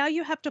mean, now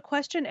you have to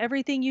question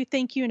everything you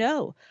think you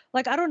know.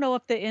 Like, I don't know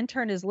if the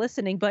intern is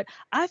listening, but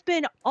I've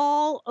been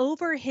all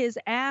over his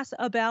ass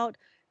about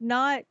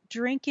not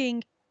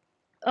drinking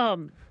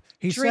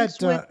He said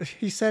drinks with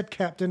he said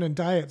Captain and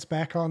Diet's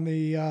back on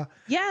the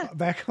yeah,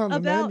 back on the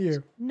about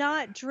menu.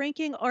 not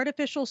drinking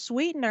artificial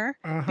sweetener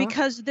Uh-huh.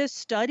 because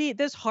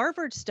this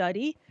Harvard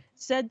study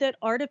said that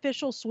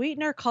artificial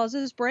sweetener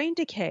causes brain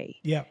decay.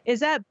 Yeah. Is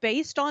that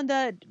based on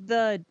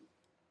the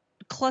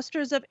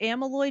clusters of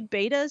amyloid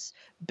betas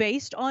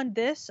based on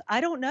this?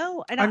 I don't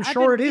know. And I'm I've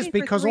sure been it is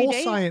reading for because 3 all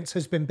days. science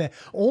has been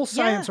all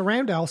science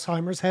around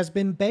Alzheimer's has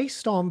been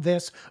based on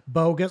this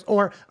bogus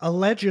or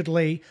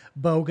allegedly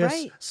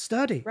bogus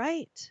study.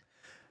 Right.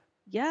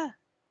 Yeah.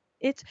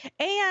 It's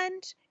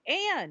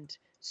and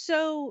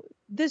so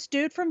this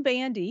dude from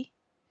Bandy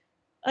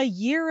a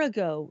year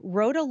ago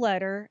wrote a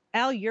letter.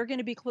 Al, you're going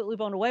to be completely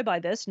blown away by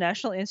this.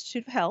 National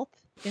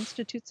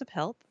Institutes of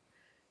Health.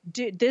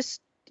 This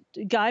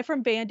guy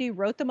from Bandy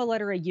wrote them a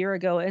letter a year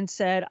ago and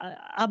said,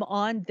 I'm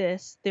on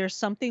this. There's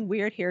something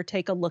weird here.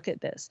 Take a look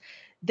at this.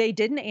 They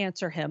didn't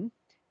answer him.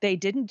 They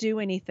didn't do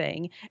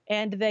anything.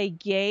 And they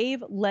gave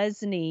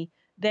Lesney,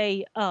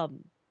 they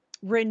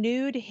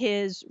renewed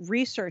his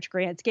research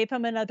grants, gave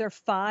him another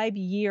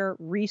 5-year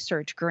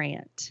research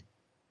grant.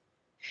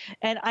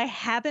 And I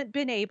haven't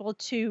been able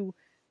to,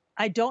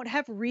 I don't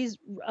have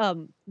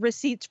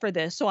receipts for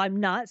this, so I'm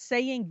not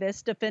saying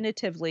this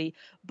definitively,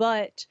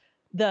 but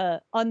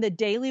on the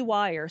Daily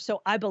Wire,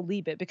 so I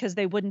believe it because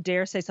they wouldn't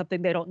dare say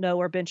something they don't know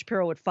or Ben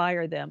Shapiro would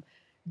fire them.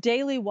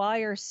 Daily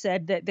Wire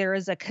said that there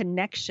is a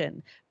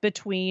connection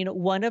between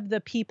one of the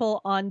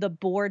people on the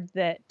board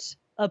that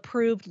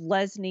approved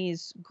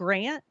Lesney's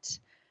grant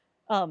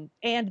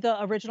and the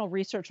original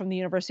research from the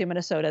University of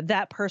Minnesota.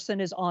 That person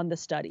is on the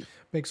study.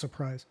 Big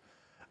surprise.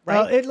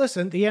 Right?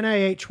 Listen, the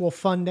NIH will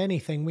fund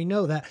anything. We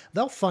know that.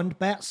 They'll fund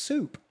bat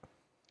soup.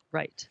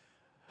 Right.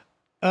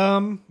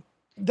 They'll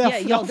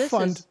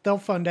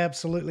fund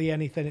absolutely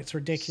anything. It's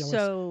ridiculous.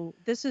 So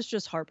this is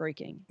just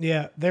heartbreaking.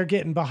 Yeah, they're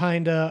getting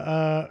behind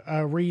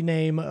a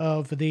rename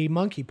of the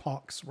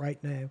monkeypox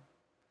right now.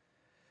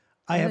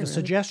 I have a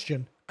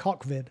suggestion.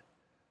 Cockvid.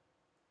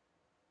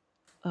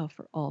 Oh,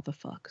 for all the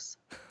fucks.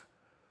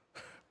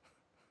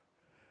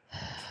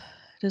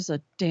 It is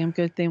a damn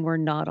good thing we're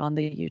not on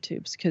the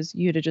YouTubes because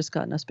you'd have just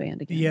gotten us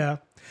banned again. Yeah.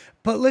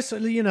 But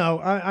listen,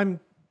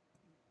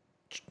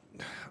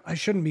 I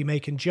shouldn't be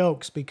making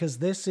jokes because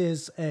this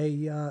is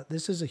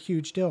a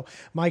huge deal.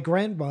 My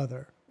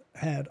grandmother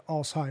had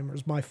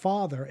Alzheimer's. My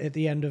father, at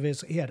the end of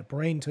he had a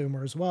brain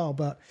tumor as well,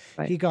 but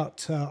he got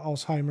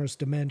Alzheimer's,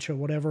 dementia,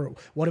 whatever.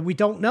 What we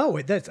don't know.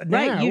 That's now,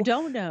 right, you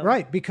don't know.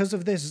 Right, because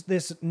of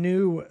this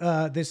new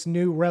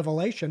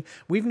revelation,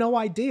 we've no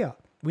idea.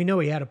 We know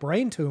he had a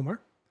brain tumor.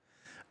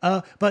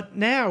 But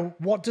now,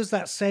 what does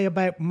that say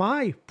about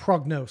my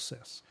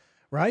prognosis,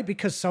 right?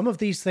 Because some of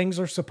these things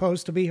are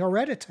supposed to be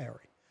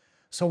hereditary.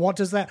 So what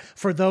does that,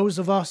 for those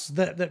of us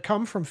that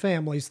come from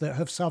families that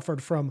have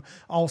suffered from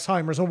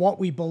Alzheimer's or what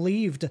we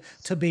believed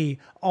to be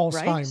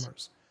Alzheimer's?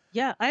 Right.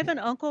 Yeah, I have an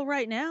uncle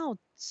right now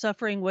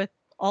suffering with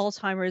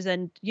Alzheimer's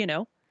and,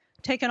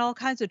 taking all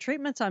kinds of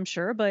treatments, I'm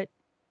sure, but,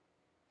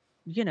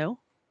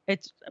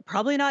 it's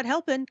probably not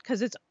helping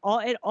because it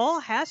all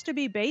has to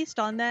be based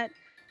on that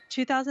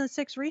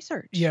 2006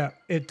 research. Yeah,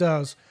 it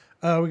does.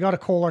 We got a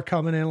caller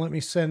coming in. Let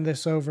me send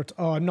this over.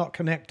 I'm not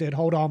connected.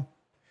 Hold on.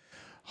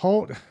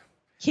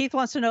 Keith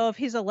wants to know if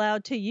he's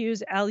allowed to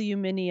use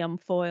aluminium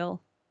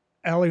foil.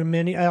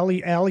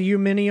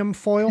 Aluminium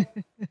foil?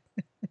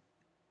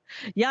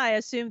 Yeah, I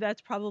assume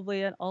that's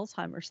probably an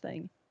Alzheimer's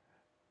thing.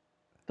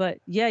 But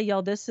yeah,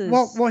 y'all, this is...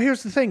 Well,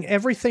 here's the thing.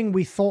 Everything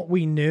we thought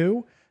we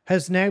knew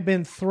has now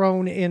been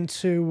thrown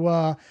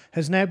into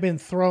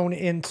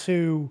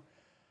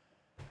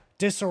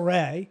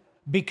disarray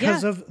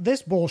because of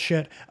this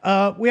bullshit.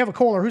 We have a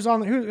caller. Who's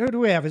on? Who do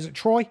we have? Is it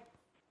Troy?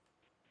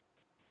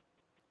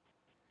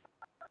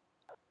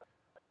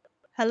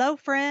 Hello,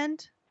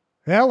 friend.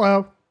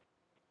 Hello.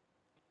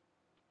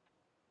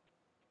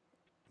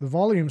 The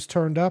volume's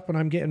turned up, and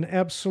I'm getting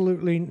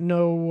absolutely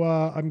nothing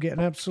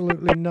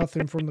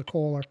from the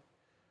caller.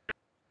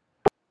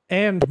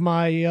 And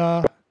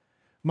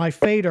my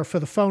fader for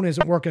the phone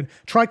isn't working.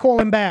 Try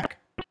calling back.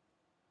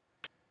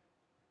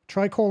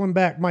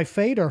 My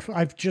fader,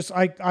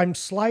 I'm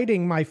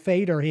sliding my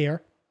fader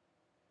here,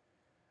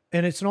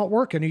 and it's not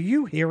working. Are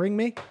you hearing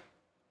me?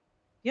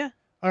 Yeah.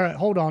 All right,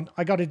 hold on.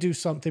 I got to do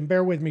something.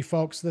 Bear with me,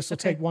 folks. This will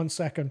take 1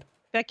 second.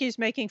 Becky's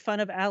making fun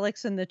of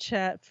Alex in the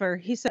chat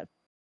he said...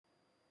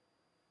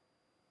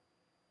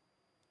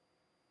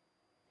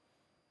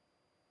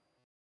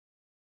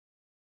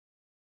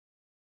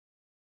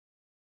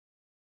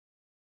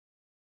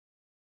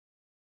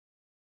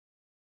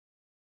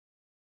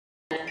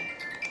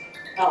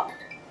 Oh.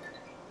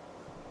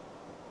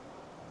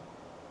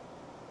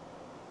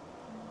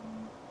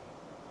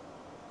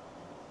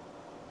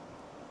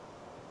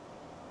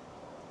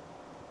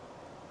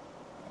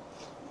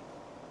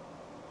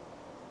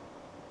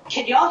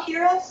 Can y'all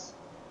hear us?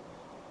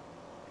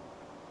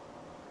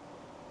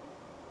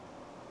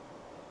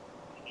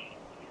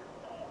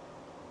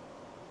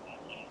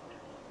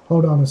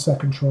 Hold on a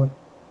second, Troy.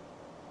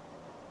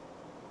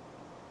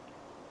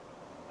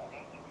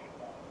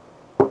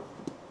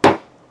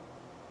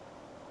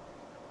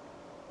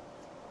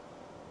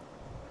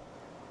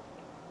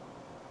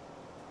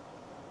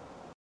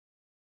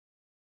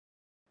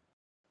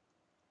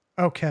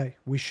 Okay,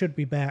 we should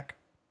be back.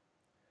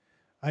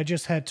 I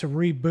just had to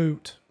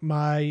reboot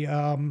my.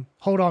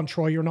 Hold on,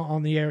 Troy, you're not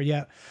on the air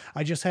yet.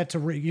 I just had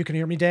to. You can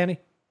hear me,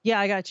 Danny? Yeah,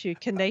 I got you.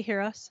 Can they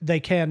hear us? They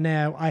can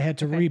now. I had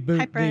to Okay. Hi, reboot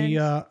the. friends.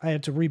 I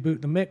had to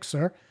reboot the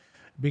mixer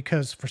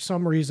because for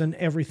some reason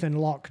everything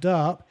locked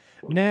up.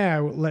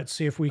 Now let's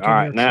see if we can All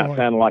hear right, now Troy. it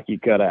sounded like you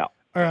cut out.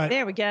 All right,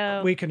 There we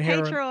go. we can hear Hey,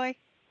 him. Troy.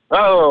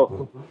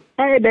 Oh,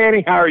 hey,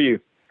 Danny, how are you?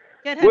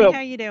 Good, honey. Well, How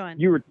you doing?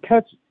 You were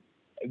touched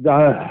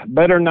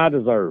better than I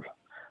deserve.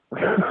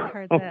 I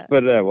heard that.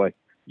 Put it that way.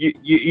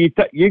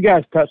 You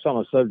guys touched on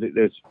a subject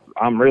that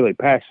I'm really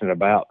passionate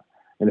about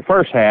in the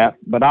first half,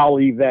 but I'll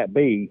leave that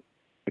be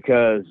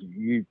because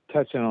you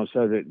touched on a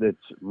subject that's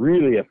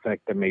really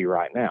affecting me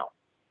right now.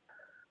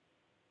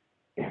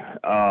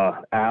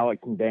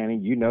 Alex and Danny,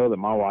 you know that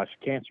my wife's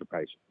a cancer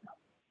patient.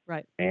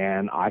 Right.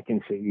 And I can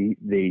see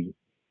the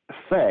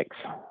effects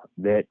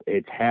that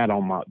it's had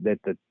on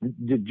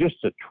just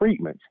the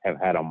treatments have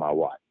had on my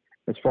wife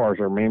as far as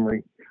her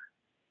memory,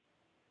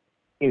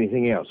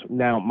 anything else.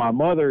 Now, my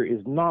mother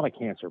is not a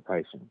cancer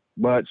patient,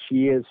 but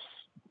she is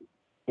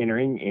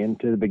entering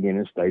into the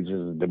beginning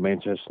stages of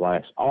dementia /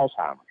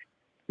 Alzheimer's.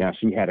 Now,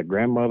 she had a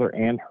grandmother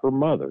and her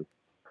mother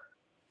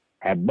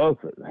had both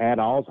had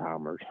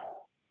Alzheimer's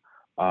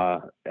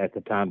at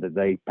the time that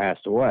they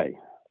passed away.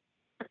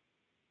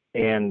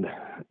 And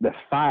the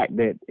fact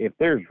that if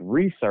there's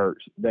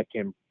research that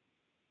can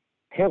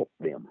help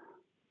them,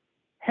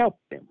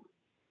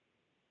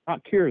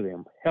 not cure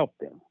them, help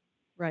them.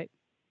 Right.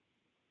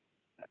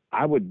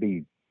 I would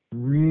be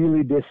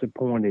really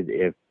disappointed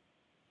if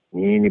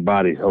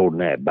anybody's holding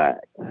that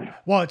back.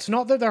 Well, it's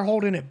not that they're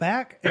holding it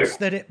back. It's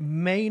that it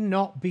may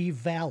not be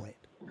valid.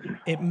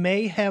 It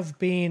may have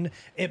been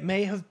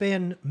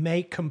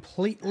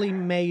completely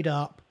made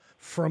up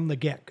from the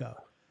get-go.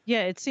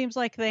 Yeah, it seems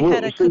like they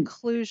had a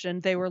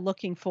conclusion they were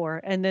looking for,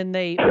 and then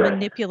they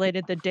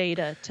manipulated the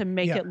data to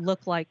make it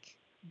look like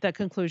the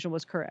conclusion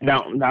was correct.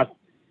 Now,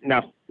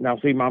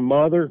 see, my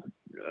mother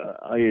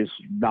is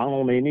not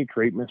on any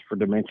treatments for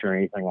dementia or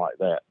anything like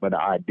that, but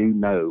I do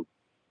know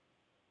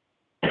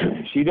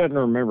she doesn't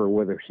remember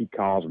whether she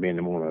calls me in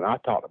the morning. I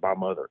talk to my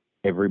mother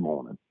every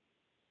morning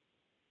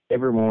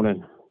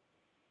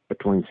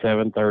between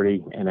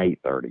 7:30 and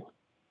 8:30.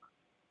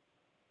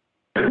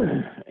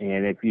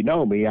 And if you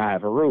know me, I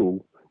have a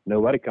rule.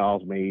 Nobody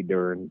calls me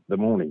during the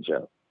morning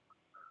show,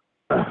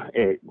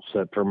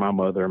 except for my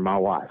mother and my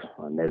wife.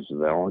 And those are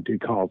the only two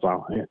calls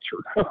I'll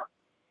answer.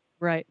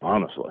 Right.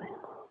 Honestly.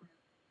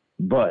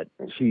 But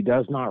she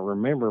does not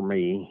remember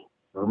me.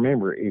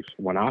 Remember, if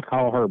when I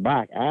call her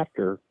back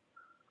after,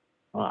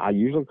 I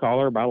usually call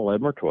her about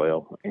 11 or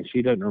 12, and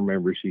she doesn't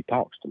remember she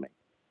talks to me.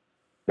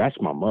 That's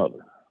my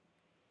mother.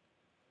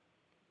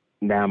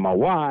 Now, my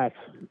wife's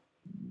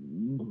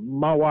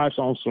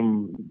on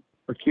some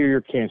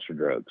peculiar cancer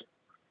drugs,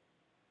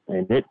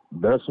 and it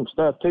does some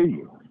stuff to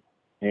you.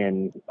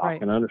 And I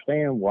can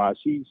understand why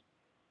she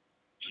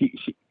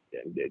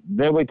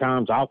there'll be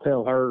times I'll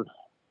tell her,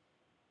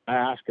 I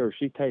ask her,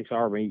 she takes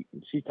our meat,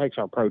 she takes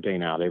our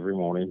protein out every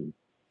morning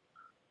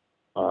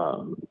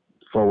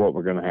for what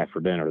we're going to have for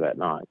dinner that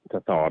night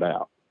to thaw it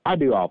out. I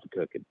do all the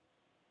cooking.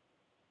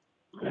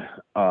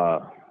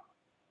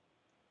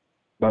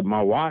 But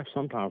my wife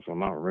sometimes will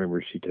not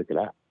remember she took it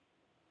out.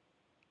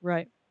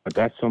 Right. But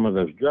that's some of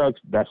those drugs.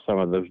 That's some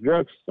of those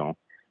drugs she's on.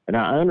 And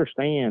I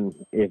understand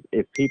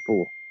if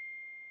people.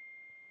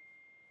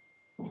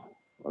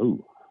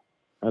 Oh,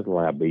 that's a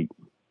loud beat.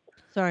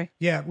 Sorry.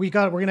 Yeah, we're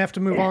gonna have to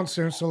move on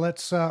soon. So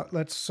let's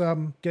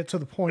get to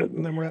the point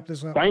and then wrap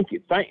this up. Thank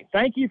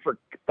you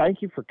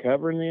for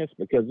covering this,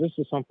 because this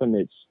is something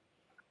that's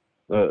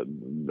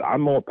I'm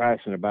more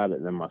passionate about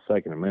it than my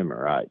Second Amendment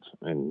rights,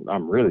 and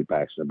I'm really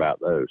passionate about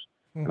those.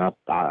 And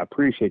I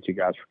appreciate you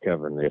guys for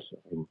covering this.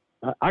 And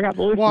I got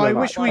to listen. Well,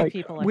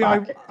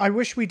 to I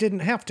wish we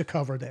didn't have to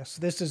cover this.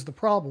 This is the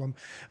problem.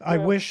 I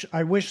wish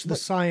the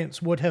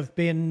science would have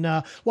been.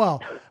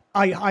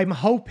 I'm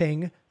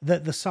hoping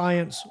that the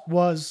science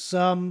was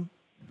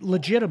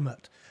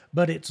legitimate,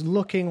 but it's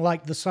looking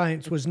like the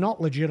science was not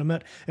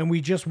legitimate, and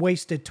we just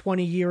wasted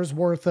 20 years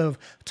worth of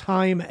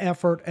time,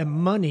 effort, and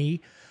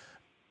money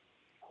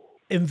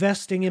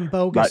investing in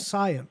bogus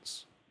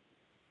science.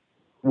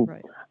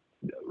 Right.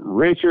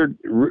 Richard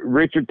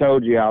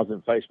told you I was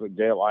in Facebook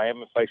jail. I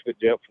am in Facebook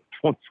jail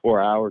for 24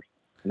 hours,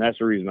 and that's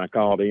the reason I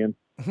called in.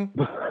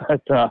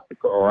 But,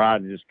 or I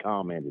just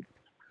commented.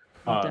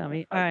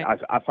 Dummy. All right.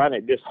 I find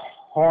it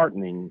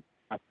disheartening.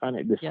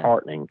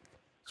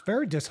 It's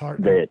very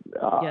disheartening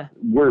that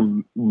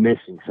we're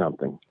missing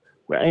something.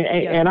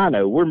 And I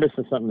know we're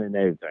missing something in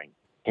everything.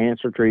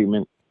 Cancer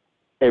treatment,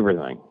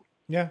 everything.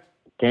 Yeah.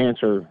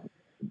 Cancer,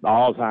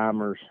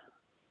 Alzheimer's,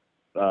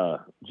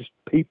 just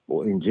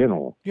people in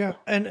general. Yeah,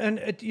 and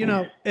at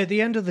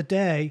the end of the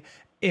day,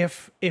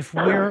 if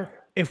we're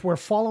if we're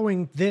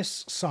following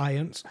this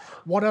science,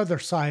 what other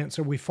science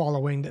are we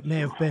following that may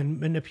have been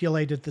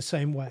manipulated the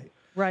same way?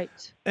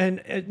 Right.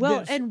 And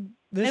Well, this and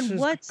is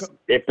what's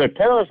If they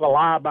tell us a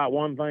lie about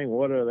one thing,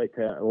 what else are they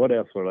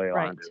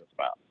lying to us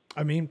about?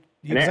 I mean,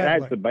 And exactly.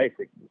 that's the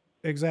basic.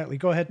 Exactly.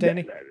 Go ahead,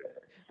 Danny.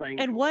 Thing.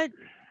 and what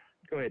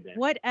Go ahead, Danny.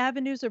 what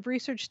avenues of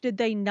research did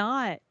they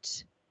not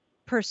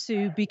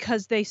pursue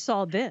because they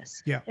saw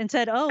this Yeah. and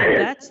said, oh,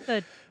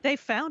 they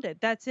found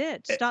it. That's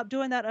it. Stop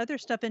doing that other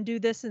stuff and do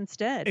this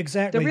instead.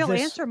 Exactly. The real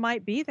answer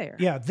might be there.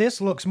 Yeah,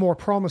 this looks more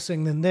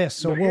promising than this,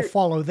 so we'll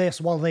follow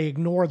this while they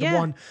ignore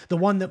the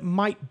one that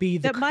might be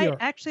the that cure. might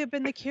actually have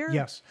been the cure.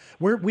 Yes.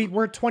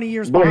 We're 20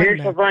 years But behind here's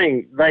now. the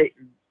thing.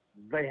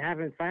 They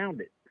haven't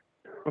found it.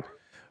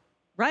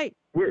 Right.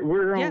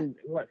 We're on,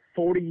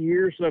 40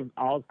 years of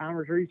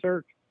Alzheimer's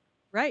research?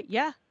 Right.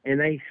 Yeah. And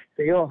they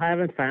still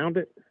haven't found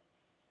it?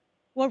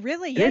 Well,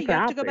 really, yeah, It's you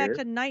have to out go back there.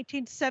 to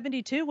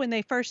 1972 when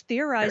they first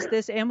theorized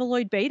this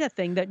amyloid beta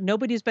thing that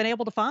nobody's been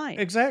able to find.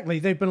 Exactly.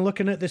 They've been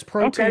looking at this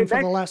protein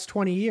for the last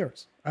 20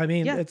 years. I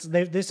mean, this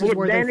is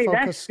where Danny, they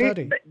focus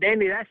study.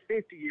 Danny, that's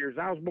 50 years.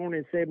 I was born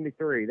in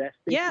 73. That's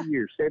 50 Yeah.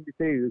 years.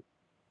 72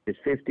 is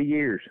 50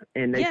 years.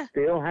 And they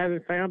still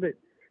haven't found it?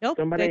 Nope.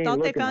 Somebody They ain't thought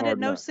they looking found it hard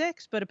in enough.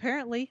 06, but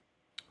apparently.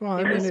 Well,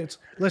 I mean,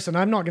 listen,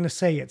 I'm not going to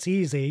say it's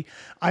easy.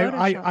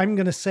 I'm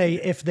going to say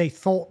if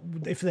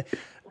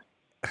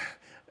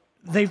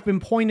they've been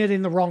pointed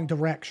in the wrong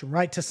direction,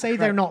 right? To say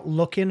they're not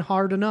looking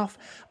hard enough,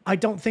 I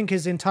don't think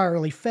is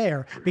entirely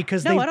fair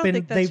because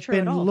they've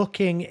been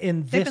looking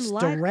in this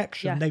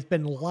direction. Yeah. They've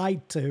been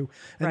lied to,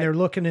 and they're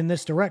looking in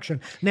this direction.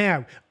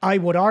 Now, I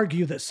would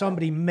argue that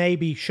somebody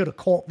maybe should have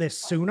caught this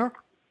sooner.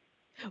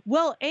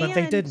 Well, but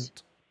they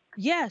didn't.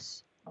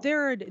 Yes.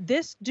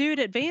 This dude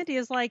at Vandy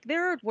is like,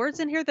 there are words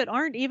in here that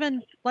aren't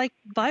even like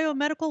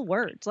biomedical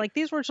words. Like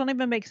these words don't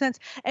even make sense.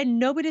 And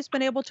nobody's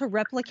been able to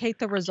replicate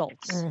the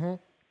results. Mm-hmm.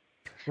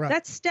 Right.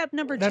 That's step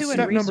number two That's in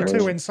step research. number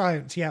 2 in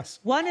science, yes.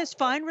 1 is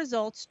find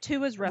results,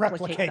 2 is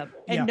replicate them.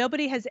 And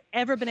nobody has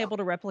ever been able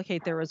to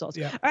replicate their results.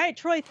 Yeah. All right,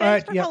 Troy,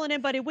 thanks for calling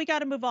in, buddy. We got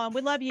to move on.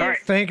 We love you. All right.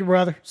 Thank you,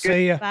 brother.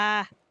 See ya.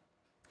 Bye.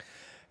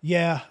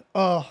 Yeah.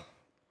 Oh,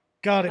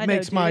 God, it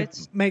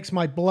makes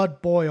my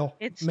blood boil.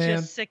 It's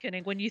man. just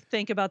sickening when you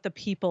think about the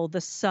people,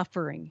 the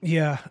suffering.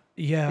 Yeah.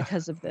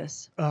 Because of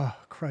this. Oh,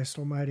 Christ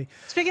Almighty.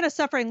 Speaking of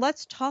suffering,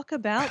 let's talk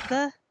about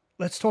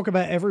Let's talk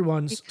about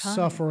everyone's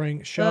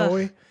suffering, shall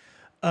we?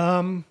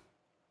 But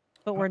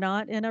we're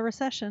not in a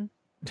recession.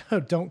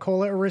 Don't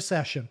call it a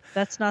recession.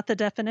 That's not the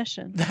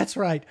definition. That's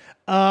right.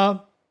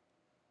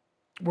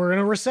 We're in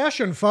a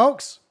recession,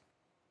 folks.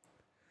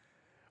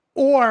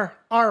 Or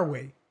are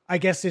we? I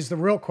guess is the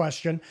real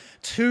question.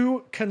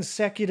 2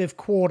 consecutive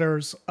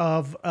quarters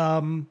of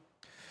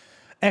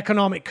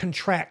economic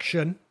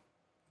contraction,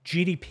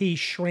 GDP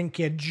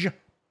shrinkage,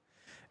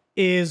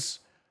 is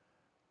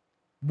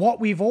what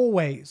we've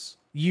always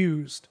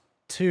used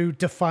to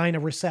define a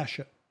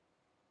recession.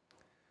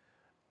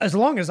 As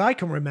long as I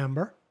can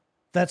remember,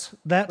 that's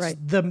right.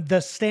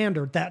 the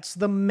standard. That's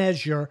the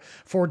measure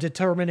for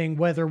determining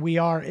whether we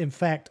are, in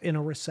fact, in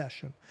a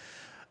recession.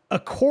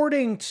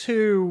 According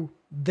to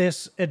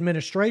this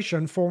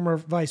administration, former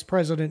Vice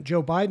President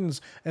Joe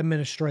Biden's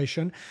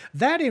administration,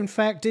 that in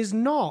fact is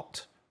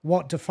not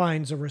what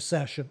defines a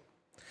recession.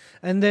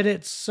 And that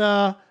it's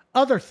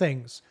other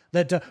things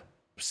that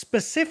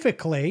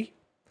specifically,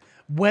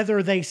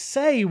 whether they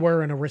say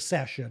we're in a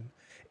recession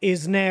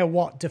is now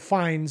what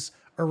defines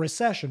a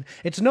recession.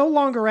 It's no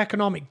longer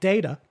economic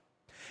data.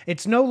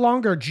 It's no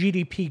longer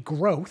GDP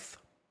growth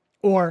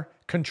or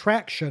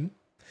contraction.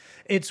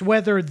 It's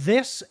whether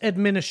this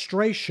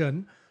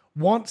administration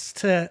wants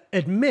to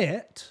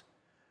admit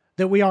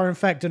that we are in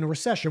fact in a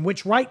recession,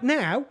 which right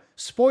now,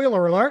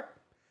 spoiler alert,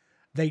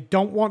 they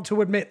don't want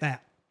to admit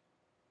that.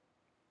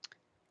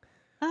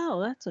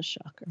 Oh, that's a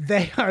shocker.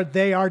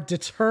 They are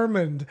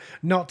determined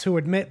not to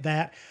admit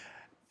that.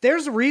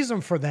 There's a reason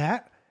for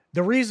that.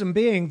 The reason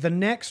being the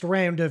next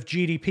round of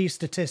GDP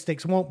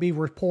statistics won't be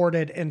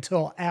reported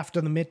until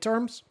after the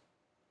midterms.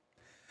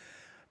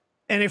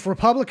 And if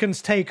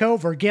Republicans take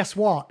over, guess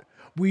what?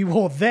 We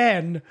will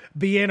then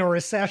be in a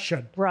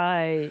recession.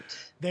 Right.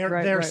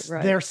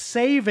 They're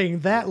saving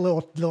that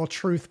little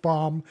truth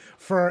bomb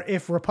for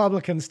if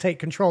Republicans take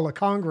control of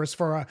Congress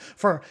for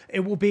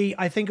it will be,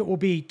 I think it will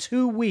be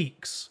 2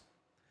 weeks.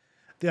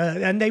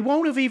 And they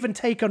won't have even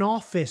taken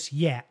office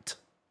yet.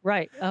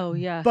 Right. Oh,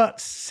 yeah.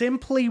 But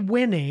simply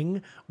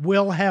winning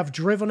will have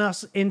driven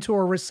us into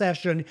a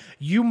recession.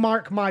 You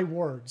mark my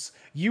words.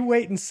 You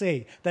wait and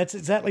see. That's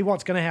exactly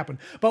what's going to happen.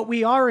 But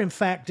we are, in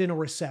fact, in a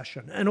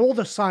recession. And all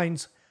the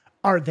signs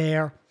are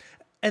there.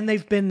 And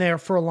they've been there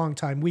for a long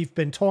time. We've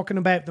been talking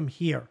about them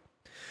here.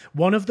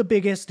 One of the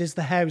biggest is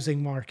the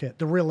housing market,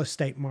 the real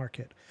estate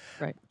market.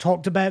 Right.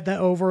 Talked about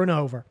that over and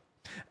over.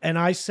 And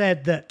I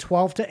said that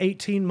 12 to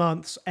 18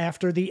 months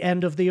after the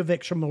end of the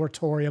eviction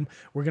moratorium,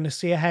 we're going to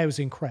see a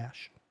housing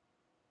crash.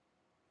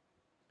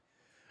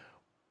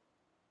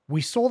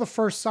 We saw the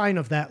first sign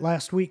of that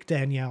last week,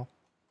 Danielle.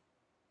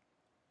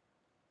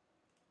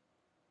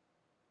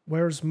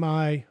 Where's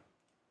my...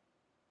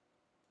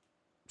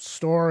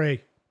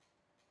 Story.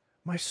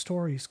 My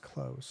story's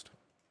closed.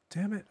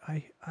 Damn it.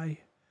 I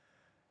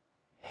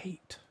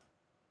hate.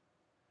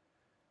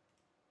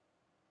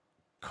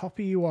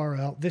 Copy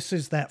URL. This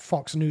is that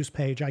Fox News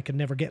page I could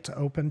never get to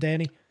open,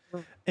 Danny.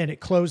 And it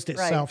closed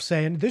itself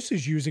saying, this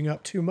is using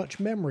up too much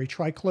memory.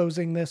 Try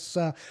closing this.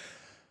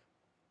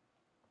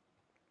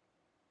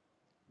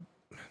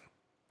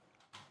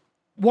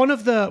 One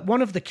of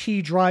the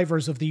key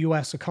drivers of the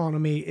U.S.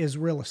 economy is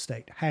real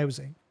estate,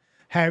 housing,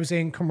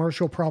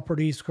 commercial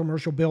properties,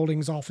 commercial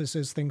buildings,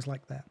 offices, things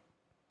like that.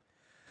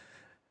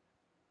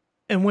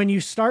 And when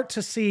you start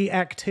to see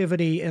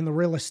activity in the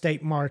real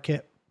estate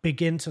market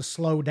begin to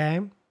slow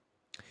down,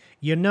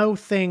 you know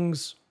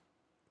things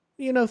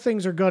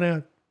are going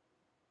to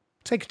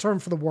take a turn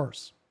for the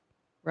worse.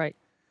 Right.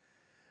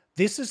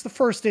 This is the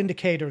first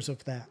indicators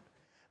of that.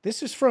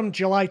 This is from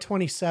July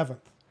 27th.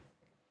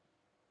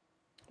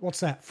 What's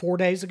that? 4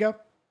 days ago?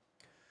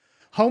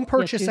 Home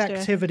purchase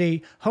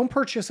activity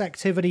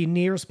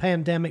nears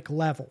pandemic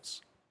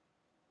levels.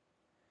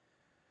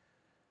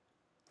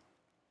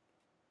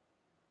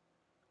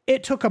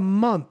 It took a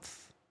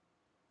month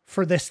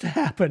for this to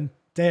happen,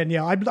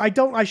 Danielle.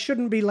 I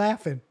shouldn't be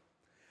laughing.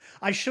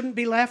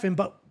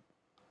 But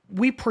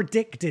we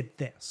predicted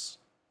this.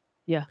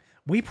 Yeah.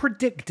 We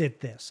predicted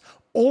this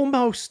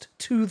almost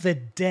to the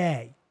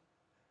day.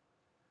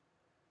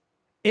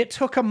 It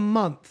took a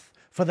month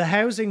for the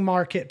housing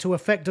market to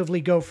effectively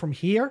go from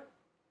here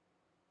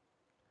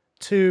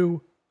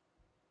to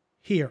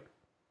here.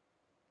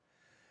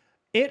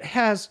 It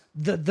has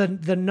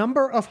the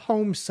number of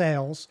home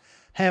sales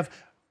have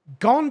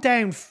gone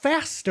down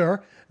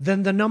faster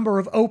than the number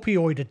of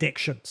opioid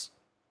addictions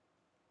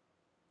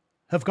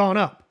have gone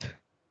up.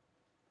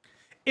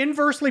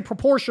 Inversely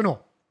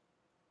proportional.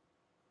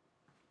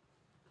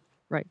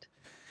 Right.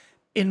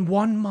 In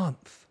 1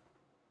 month.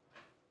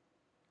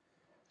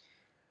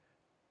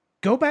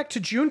 Go back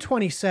to June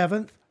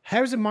 27th,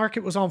 housing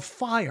market was on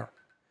fire.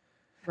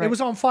 Right. It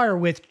was on fire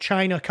with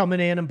China coming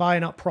in and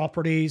buying up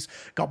properties,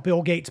 got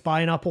Bill Gates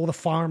buying up all the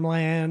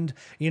farmland.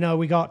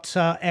 We got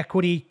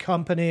equity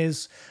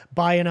companies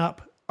buying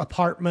up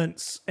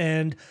apartments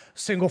and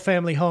single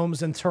family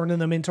homes and turning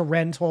them into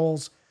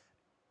rentals.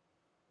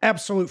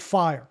 Absolute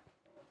fire.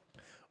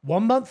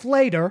 1 month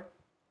later,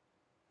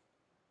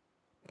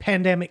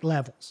 pandemic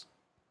levels.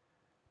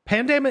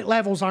 Pandemic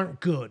levels aren't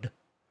good.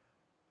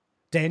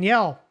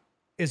 Danielle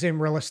is in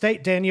real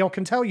estate. Danielle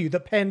can tell you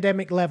that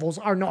pandemic levels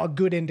are not a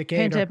good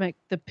indicator.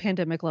 The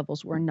pandemic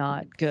levels were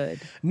not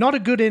good. Not a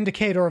good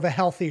indicator of a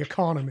healthy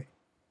economy.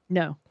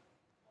 No.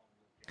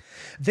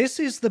 This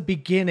is the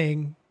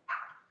beginning.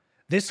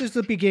 This is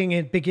the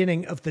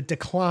beginning of the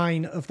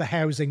decline of the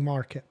housing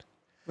market.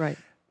 Right.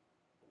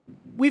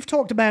 We've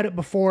talked about it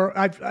before.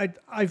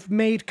 I've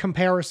made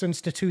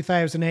comparisons to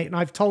 2008, and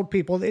I've told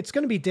people it's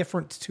going to be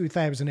different to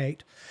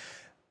 2008.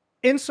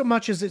 In so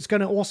much as it's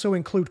going to also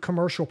include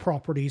commercial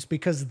properties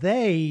because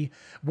they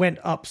went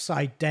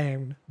upside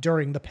down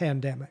during the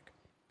pandemic.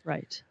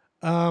 Right.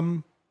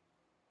 And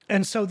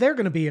so they're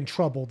going to be in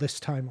trouble this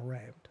time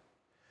around.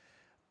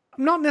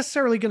 I'm not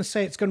necessarily going to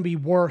say it's going to be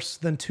worse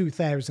than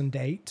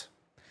 2008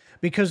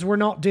 because we're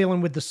not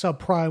dealing with the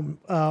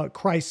subprime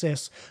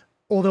crisis.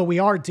 Although we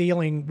are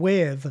dealing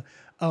with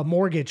a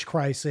mortgage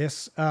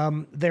crisis,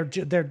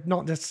 they're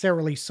not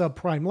necessarily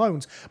subprime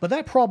loans. But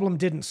that problem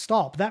didn't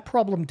stop. That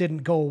problem didn't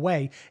go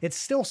away. It's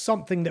still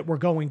something that we're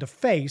going to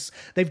face.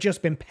 They've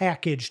just been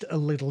packaged a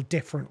little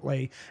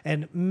differently.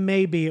 And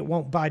maybe it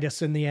won't bite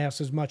us in the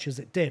ass as much as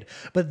it did.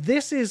 But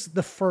this is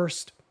the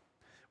first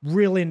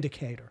real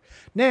indicator.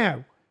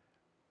 Now,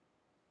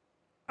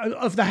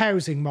 of the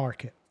housing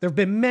market, there have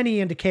been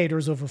many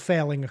indicators of a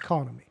failing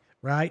economy,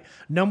 right?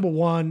 Number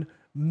one,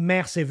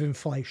 massive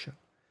inflation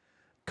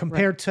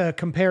compared to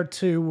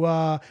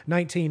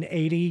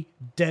 1980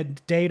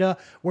 data.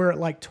 We're at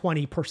like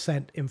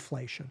 20%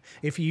 inflation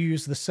if you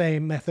use the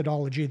same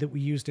methodology that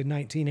we used in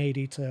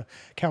 1980 to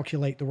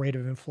calculate the rate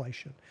of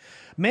inflation.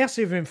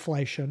 Massive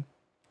inflation.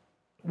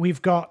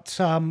 We've got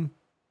the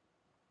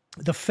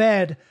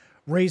Fed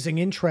raising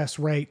interest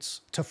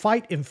rates to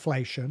fight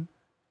inflation.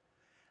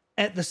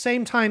 At the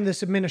same time,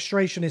 this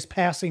administration is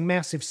passing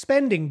massive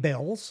spending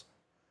bills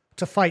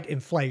to fight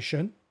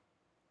inflation.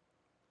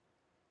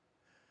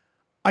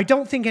 I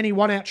don't think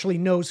anyone actually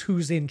knows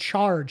who's in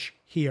charge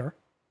here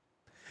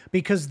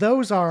because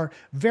those are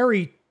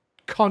very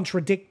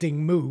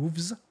contradicting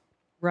moves.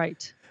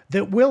 Right.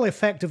 That will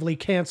effectively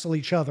cancel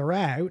each other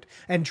out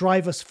and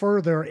drive us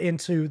further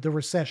into the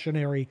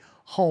recessionary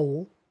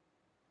hole.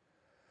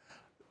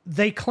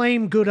 They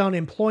claim good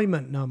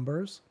unemployment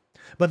numbers,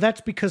 but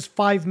that's because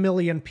 5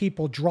 million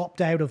people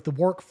dropped out of the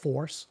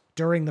workforce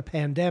during the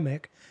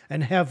pandemic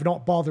and have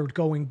not bothered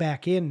going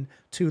back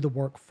into the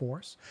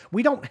workforce.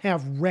 We don't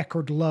have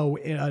record low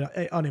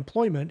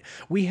unemployment.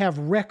 We have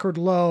record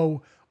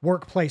low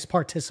workplace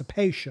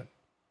participation.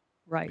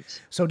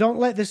 Right. So don't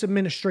let this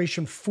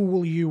administration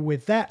fool you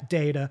with that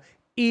data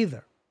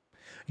either.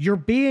 You're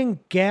being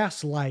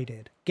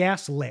gaslit.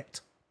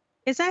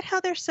 Is that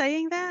how they're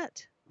saying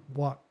that?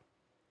 What?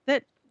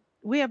 That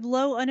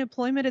low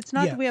unemployment. It's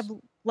not that we Yes. have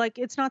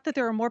it's not that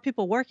there are more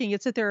people working.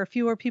 It's that there are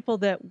fewer people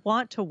that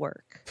want to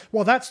work.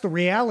 Well, that's the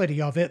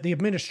reality of it. The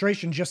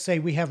administration just say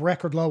we have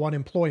record low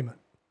unemployment.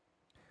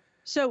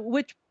 So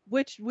which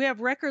we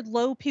have record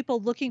low people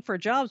looking for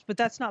jobs, but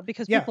that's not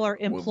because people are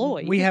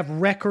employed. We have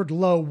record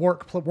low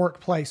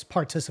workplace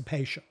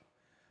participation.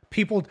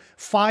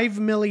 5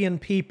 million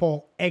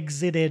people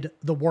exited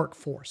the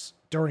workforce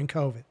during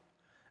COVID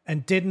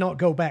and did not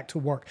go back to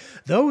work.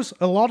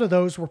 A lot of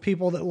those were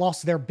people that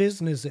lost their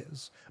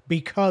businesses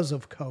because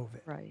of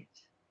COVID. Right.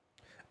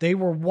 They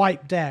were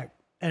wiped out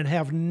and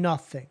have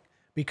nothing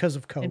because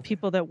of COVID. And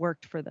people that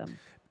worked for them.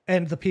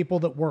 And the people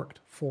that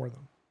worked for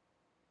them.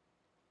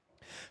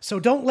 So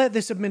don't let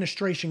this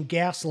administration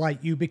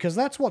gaslight you, because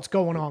that's what's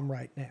going on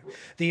right now.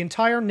 The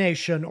entire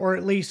nation, or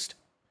at least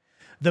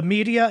the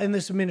media and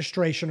this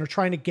administration, are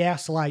trying to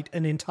gaslight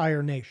an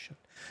entire nation.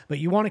 But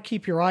you want to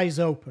keep your eyes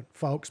open,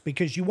 folks,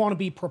 because you want to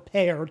be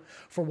prepared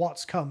for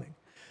what's coming.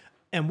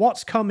 And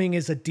what's coming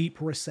is a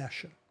deep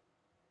recession.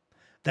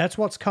 That's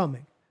what's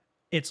coming.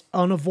 It's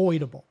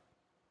unavoidable.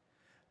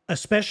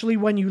 Especially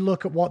when you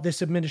look at what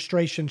this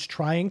administration's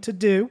trying to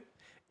do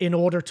in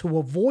order to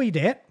avoid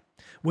it,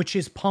 which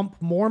is pump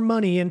more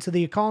money into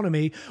the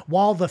economy,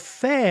 while the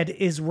Fed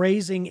is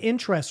raising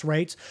interest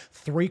rates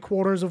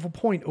 3/4 of a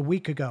point a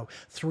week ago,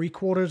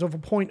 3/4 of a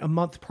point a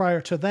month prior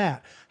to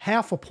that,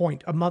 0.5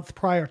 point a month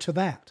prior to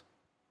that.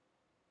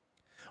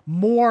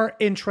 More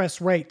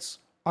interest rates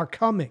are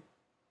coming.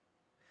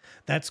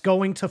 That's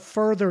going to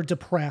further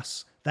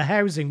depress the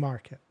housing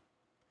market.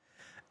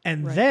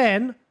 And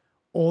then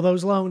all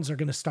those loans are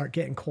going to start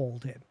getting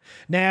called in.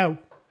 Now,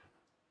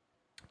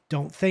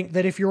 don't think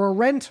that if you're a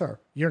renter,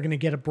 you're going to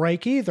get a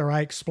break either.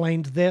 I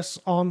explained this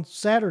on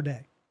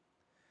Saturday.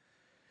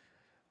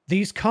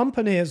 These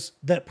companies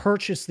that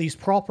purchase these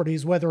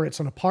properties, whether it's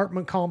an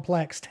apartment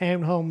complex,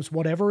 townhomes,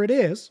 whatever it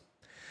is,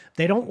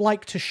 they don't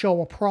like to show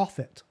a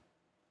profit.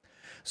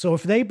 So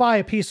if they buy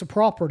a piece of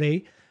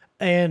property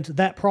and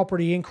that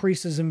property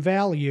increases in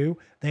value,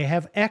 they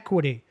have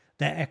equity.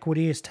 That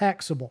equity is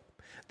taxable.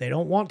 They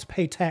don't want to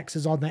pay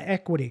taxes on the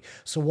equity.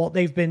 So what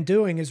they've been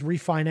doing is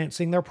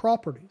refinancing their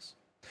properties.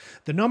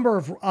 The number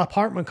of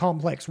apartment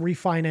complex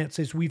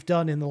refinances we've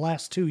done in the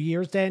last 2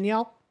 years,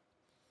 Danielle,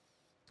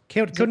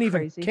 can't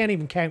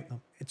even count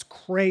them. It's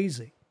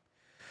crazy.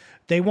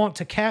 They want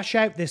to cash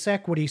out this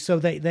equity so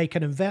that they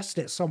can invest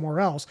it somewhere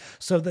else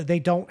so that they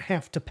don't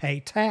have to pay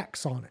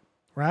tax on it,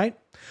 right?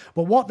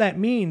 But what that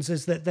means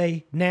is that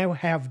they now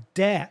have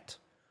debt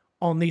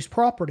on these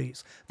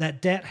properties.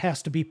 That debt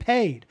has to be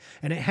paid,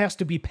 and it has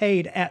to be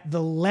paid at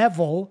the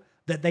level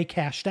that they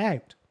cashed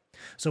out.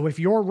 So if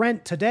your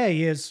rent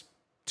today is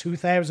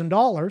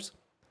 $2,000,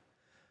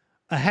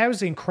 a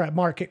housing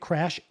market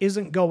crash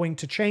isn't going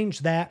to change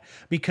that,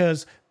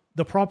 because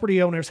the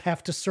property owners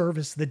have to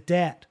service the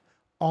debt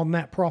on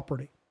that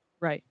property.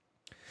 Right.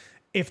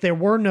 If there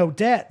were no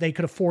debt, they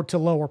could afford to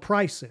lower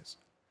prices.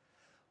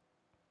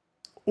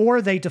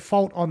 Or they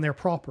default on their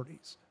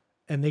properties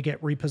and they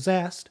get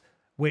repossessed,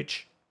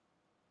 which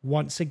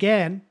once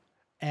again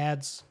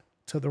adds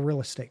to the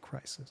real estate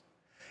crisis.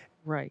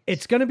 Right.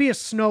 It's going to be a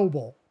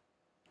snowball.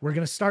 We're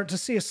going to start to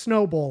see a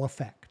snowball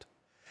effect.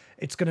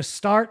 It's going to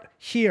start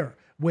here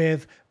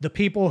with the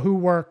people who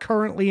were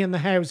currently in the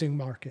housing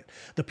market,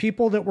 the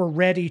people that were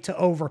ready to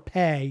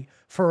overpay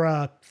for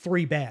a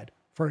 3-bed,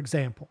 for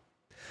example.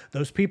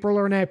 Those people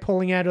are now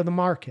pulling out of the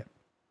market.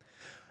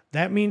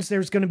 That means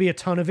there's going to be a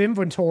ton of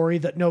inventory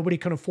that nobody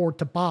can afford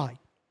to buy.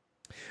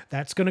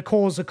 That's going to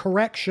cause a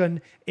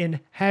correction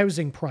in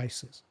housing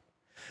prices.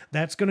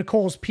 That's going to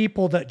cause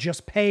people that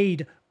just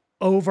paid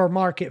over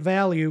market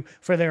value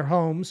for their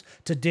homes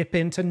to dip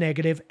into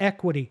negative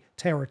equity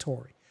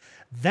territory.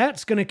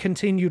 That's going to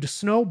continue to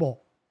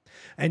snowball.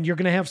 And you're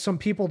going to have some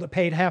people that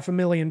paid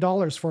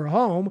 $500,000 for a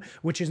home,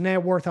 which is now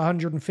worth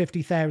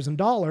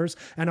 $150,000,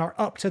 and are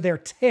up to their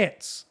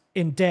tits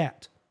in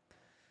debt.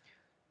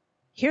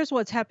 Here's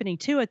what's happening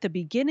too at the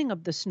beginning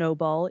of the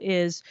snowball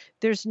is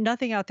there's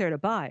nothing out there to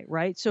buy,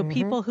 right? So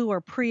people who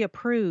are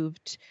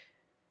pre-approved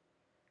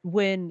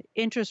when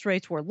interest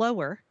rates were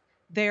lower,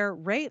 their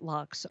rate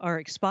locks are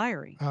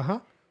expiring.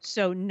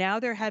 So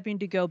now they're having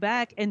to go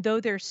back, and though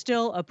they're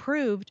still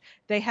approved,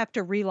 they have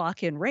to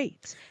relock in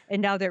rates.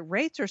 And now that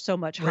rates are so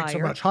much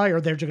higher.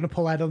 They're just going to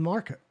pull out of the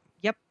market.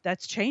 Yep,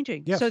 that's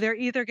changing. Yes. So they're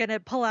either going to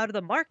pull out of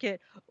the market,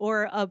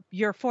 or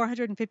your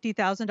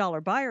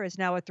 $450,000 buyer is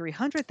now a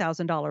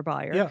 $300,000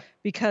 buyer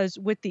because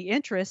with the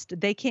interest,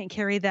 they can't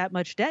carry that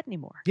much debt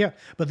anymore. Yeah,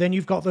 but then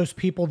you've got those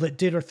people that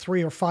did a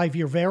 3 or 5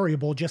 year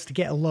variable just to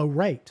get a low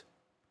rate,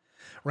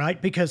 right?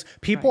 Because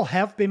people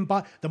have been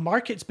the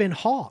market's been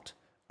hot.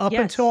 Up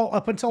until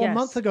a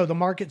month ago, the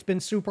market's been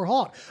super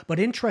hot, but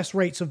interest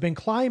rates have been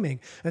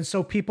climbing. And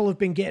so people have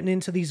been getting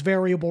into these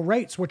variable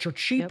rates, which are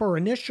cheaper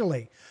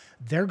initially.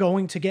 They're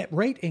going to get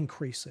rate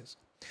increases.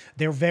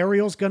 Their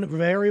variable's going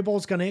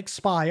to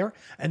expire,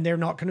 and they're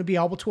not going to be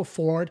able to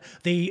afford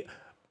the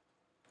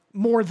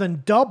more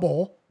than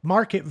double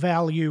market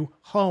value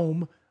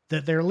home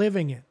that they're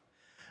living in.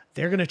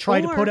 They're going to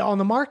try to put it on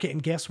the market,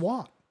 and guess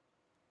what?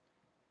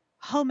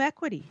 home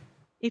equity.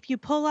 If you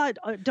pull out,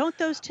 don't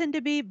those tend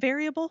to be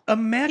variable?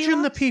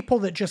 Imagine the HELOCs? people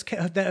that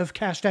that have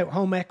cashed out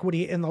home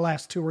equity in the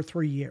last 2 or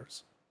 3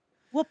 years.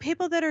 Well,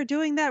 people that are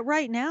doing that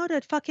right now to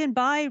fucking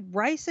buy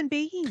rice and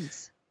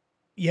beans.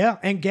 Yeah,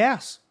 and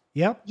gas.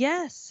 Yep.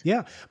 Yes.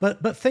 Yeah,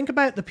 but think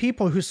about the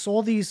people who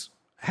saw these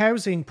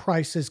housing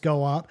prices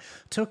go up,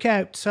 took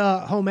out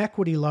home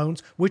equity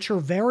loans, which are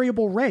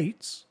variable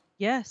rates.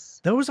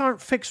 Yes. Those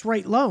aren't fixed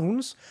rate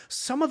loans.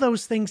 Some of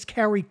those things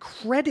carry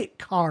credit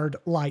card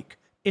like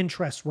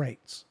interest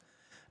rates,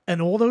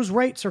 and all those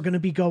rates are going to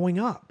be going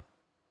up.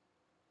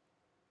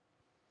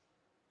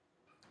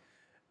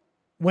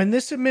 When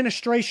this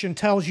administration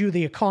tells you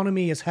the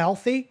economy is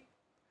healthy,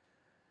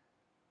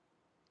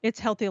 It's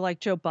healthy like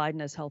Joe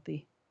Biden is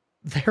healthy.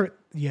 they're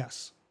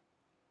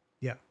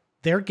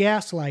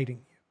gaslighting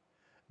you.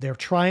 They're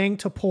trying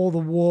to pull the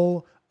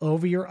wool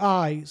over your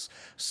eyes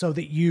so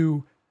that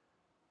you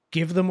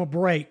give them a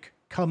break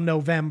come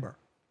November.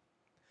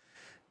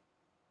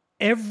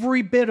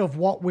 Every bit of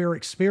what we're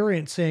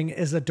experiencing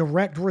is a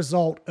direct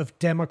result of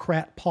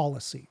Democrat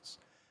policies.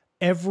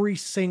 Every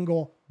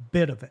single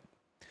bit of it.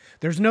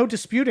 There's no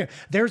disputing.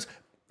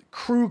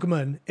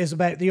 Krugman is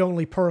about the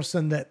only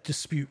person that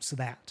disputes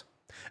that.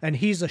 And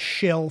he's a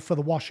shill for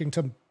the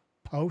Washington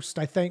Post,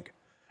 I think.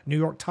 New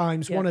York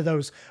Times, Yeah. one of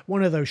those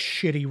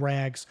shitty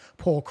rags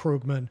Paul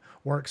Krugman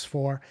works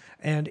for.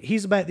 And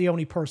he's about the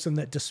only person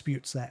that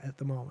disputes that at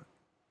the moment.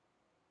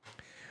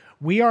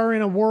 We are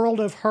in a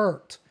world of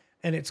hurt,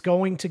 and it's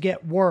going to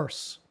get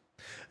worse.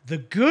 The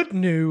good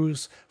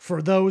news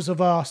for those of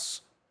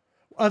us,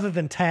 other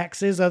than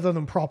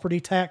property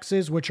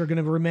taxes, which are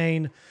going to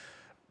remain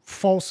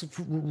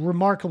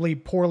remarkably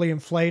poorly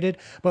inflated,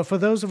 but for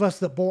those of us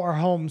that bought our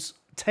homes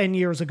 10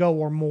 years ago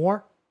or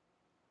more,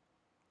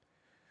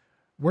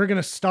 we're going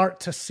to start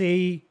to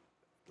see,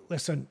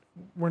 listen,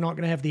 we're not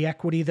going to have the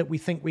equity that we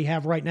think we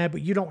have right now,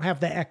 but you don't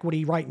have the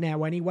equity right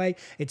now anyway.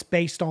 It's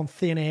based on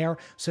thin air.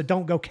 So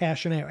don't go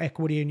cashing out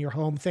equity in your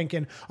home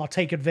thinking I'll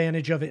take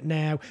advantage of it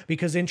now,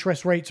 because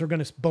interest rates are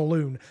going to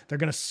balloon. They're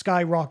going to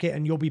skyrocket,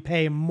 and you'll be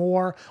paying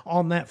more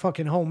on that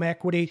fucking home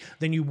equity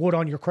than you would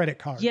on your credit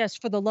card. Yes,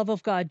 for the love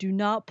of God, do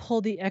not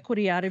pull the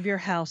equity out of your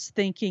house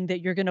thinking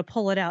that you're going to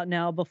pull it out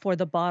now before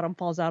the bottom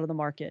falls out of the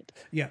market.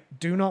 Yeah.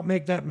 Do not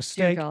make that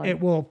mistake. God.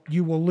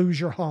 You will lose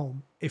your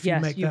home if you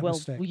make that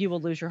mistake. You will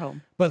lose your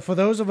home. But for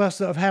those of us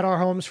that have had our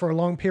homes for a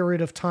long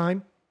period of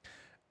time,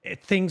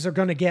 things are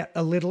going to get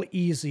a little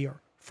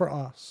easier for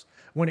us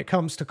when it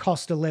comes to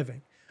cost of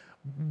living.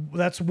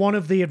 That's one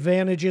of the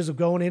advantages of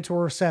going into a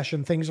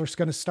recession. Things are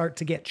going to start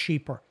to get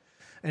cheaper,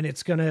 and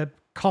it's going to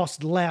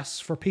cost less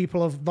for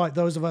people like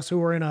those of us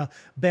who are in a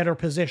better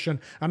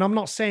position. And I'm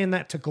not saying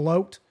that to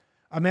gloat.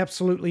 I'm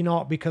absolutely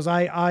not, because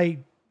I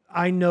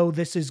know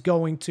this is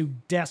going to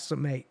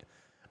decimate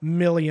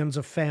millions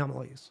of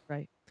families.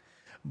 Right.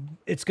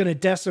 It's going to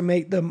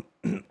decimate them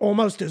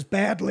almost as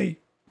badly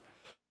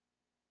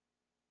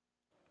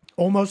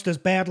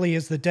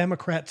as the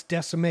Democrats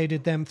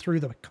decimated them through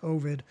the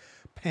COVID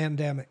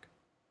pandemic.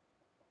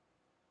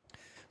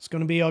 It's going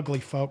to be ugly,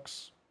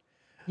 folks.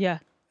 Yeah.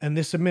 And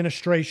this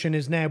administration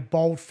is now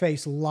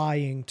bold-faced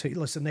lying to you.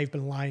 Listen, they've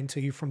been lying to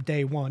you from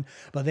day one,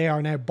 but they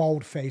are now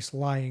bold-faced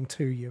lying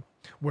to you.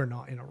 We're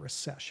not in a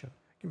recession.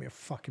 Give me a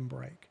fucking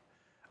break.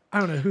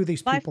 I don't know who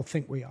these people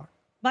think we are.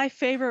 My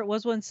favorite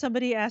was when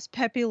somebody asked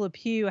Pepe Le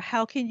Pew,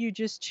 how can you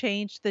just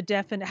change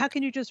how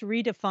can you just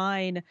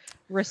redefine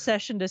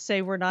recession to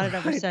say we're not in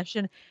a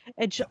recession?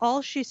 And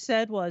all she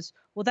said was,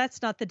 well,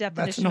 that's not the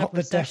definition of recession.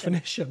 That's not the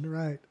definition,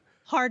 right?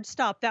 Hard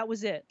stop. That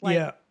was it.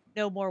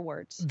 No more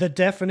words. The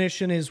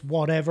definition is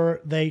whatever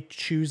they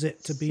choose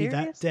it to be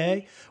that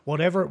day.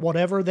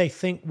 Whatever they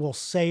think will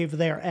save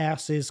their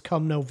asses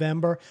come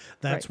November.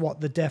 That's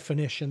what the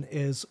definition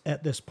is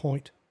at this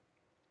point.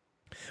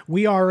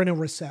 We are in a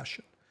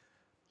recession.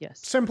 Yes.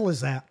 Simple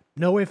as that.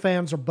 No ifs,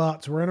 ands, or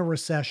buts. We're in a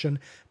recession.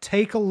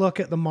 Take a look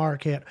at the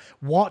market.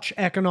 Watch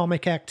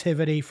economic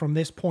activity from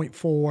this point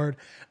forward,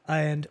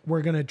 and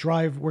we're going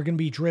to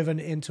be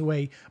driven into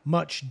a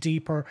much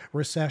deeper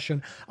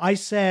recession. I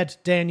said,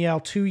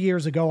 Danielle, 2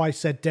 years ago, I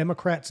said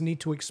Democrats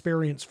need to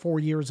experience 4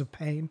 years of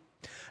pain.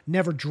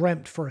 Never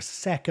dreamt for a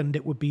second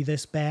it would be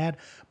this bad.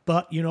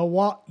 But you know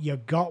what? You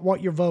got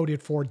what you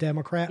voted for,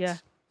 Democrats. Yeah.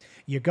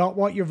 You got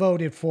what you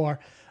voted for.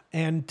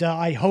 And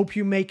I hope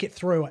you make it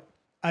through it.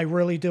 I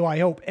really do. I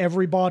hope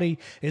everybody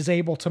is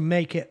able to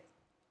make it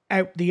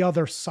out the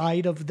other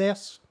side of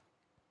this.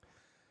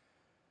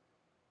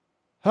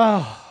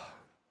 But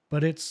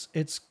it's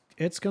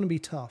going to be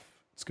tough.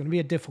 It's going to be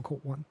a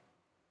difficult one.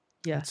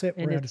 Yeah. That's it.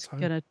 We're out of time. It's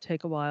going to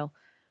take a while.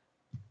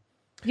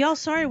 Y'all,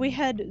 sorry, we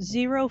had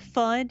zero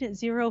fun.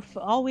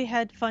 All we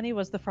had funny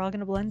was the frog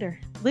in a blender.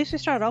 At least we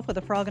started off with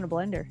a frog in a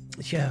blender.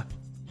 Yeah.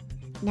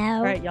 No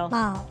All right, y'all.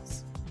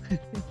 balls.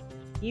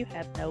 You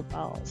have no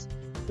balls.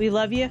 We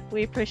love you.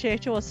 We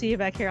appreciate you. We'll see you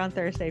back here on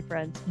Thursday,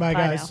 friends. Bye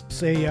guys. Now.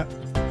 See ya.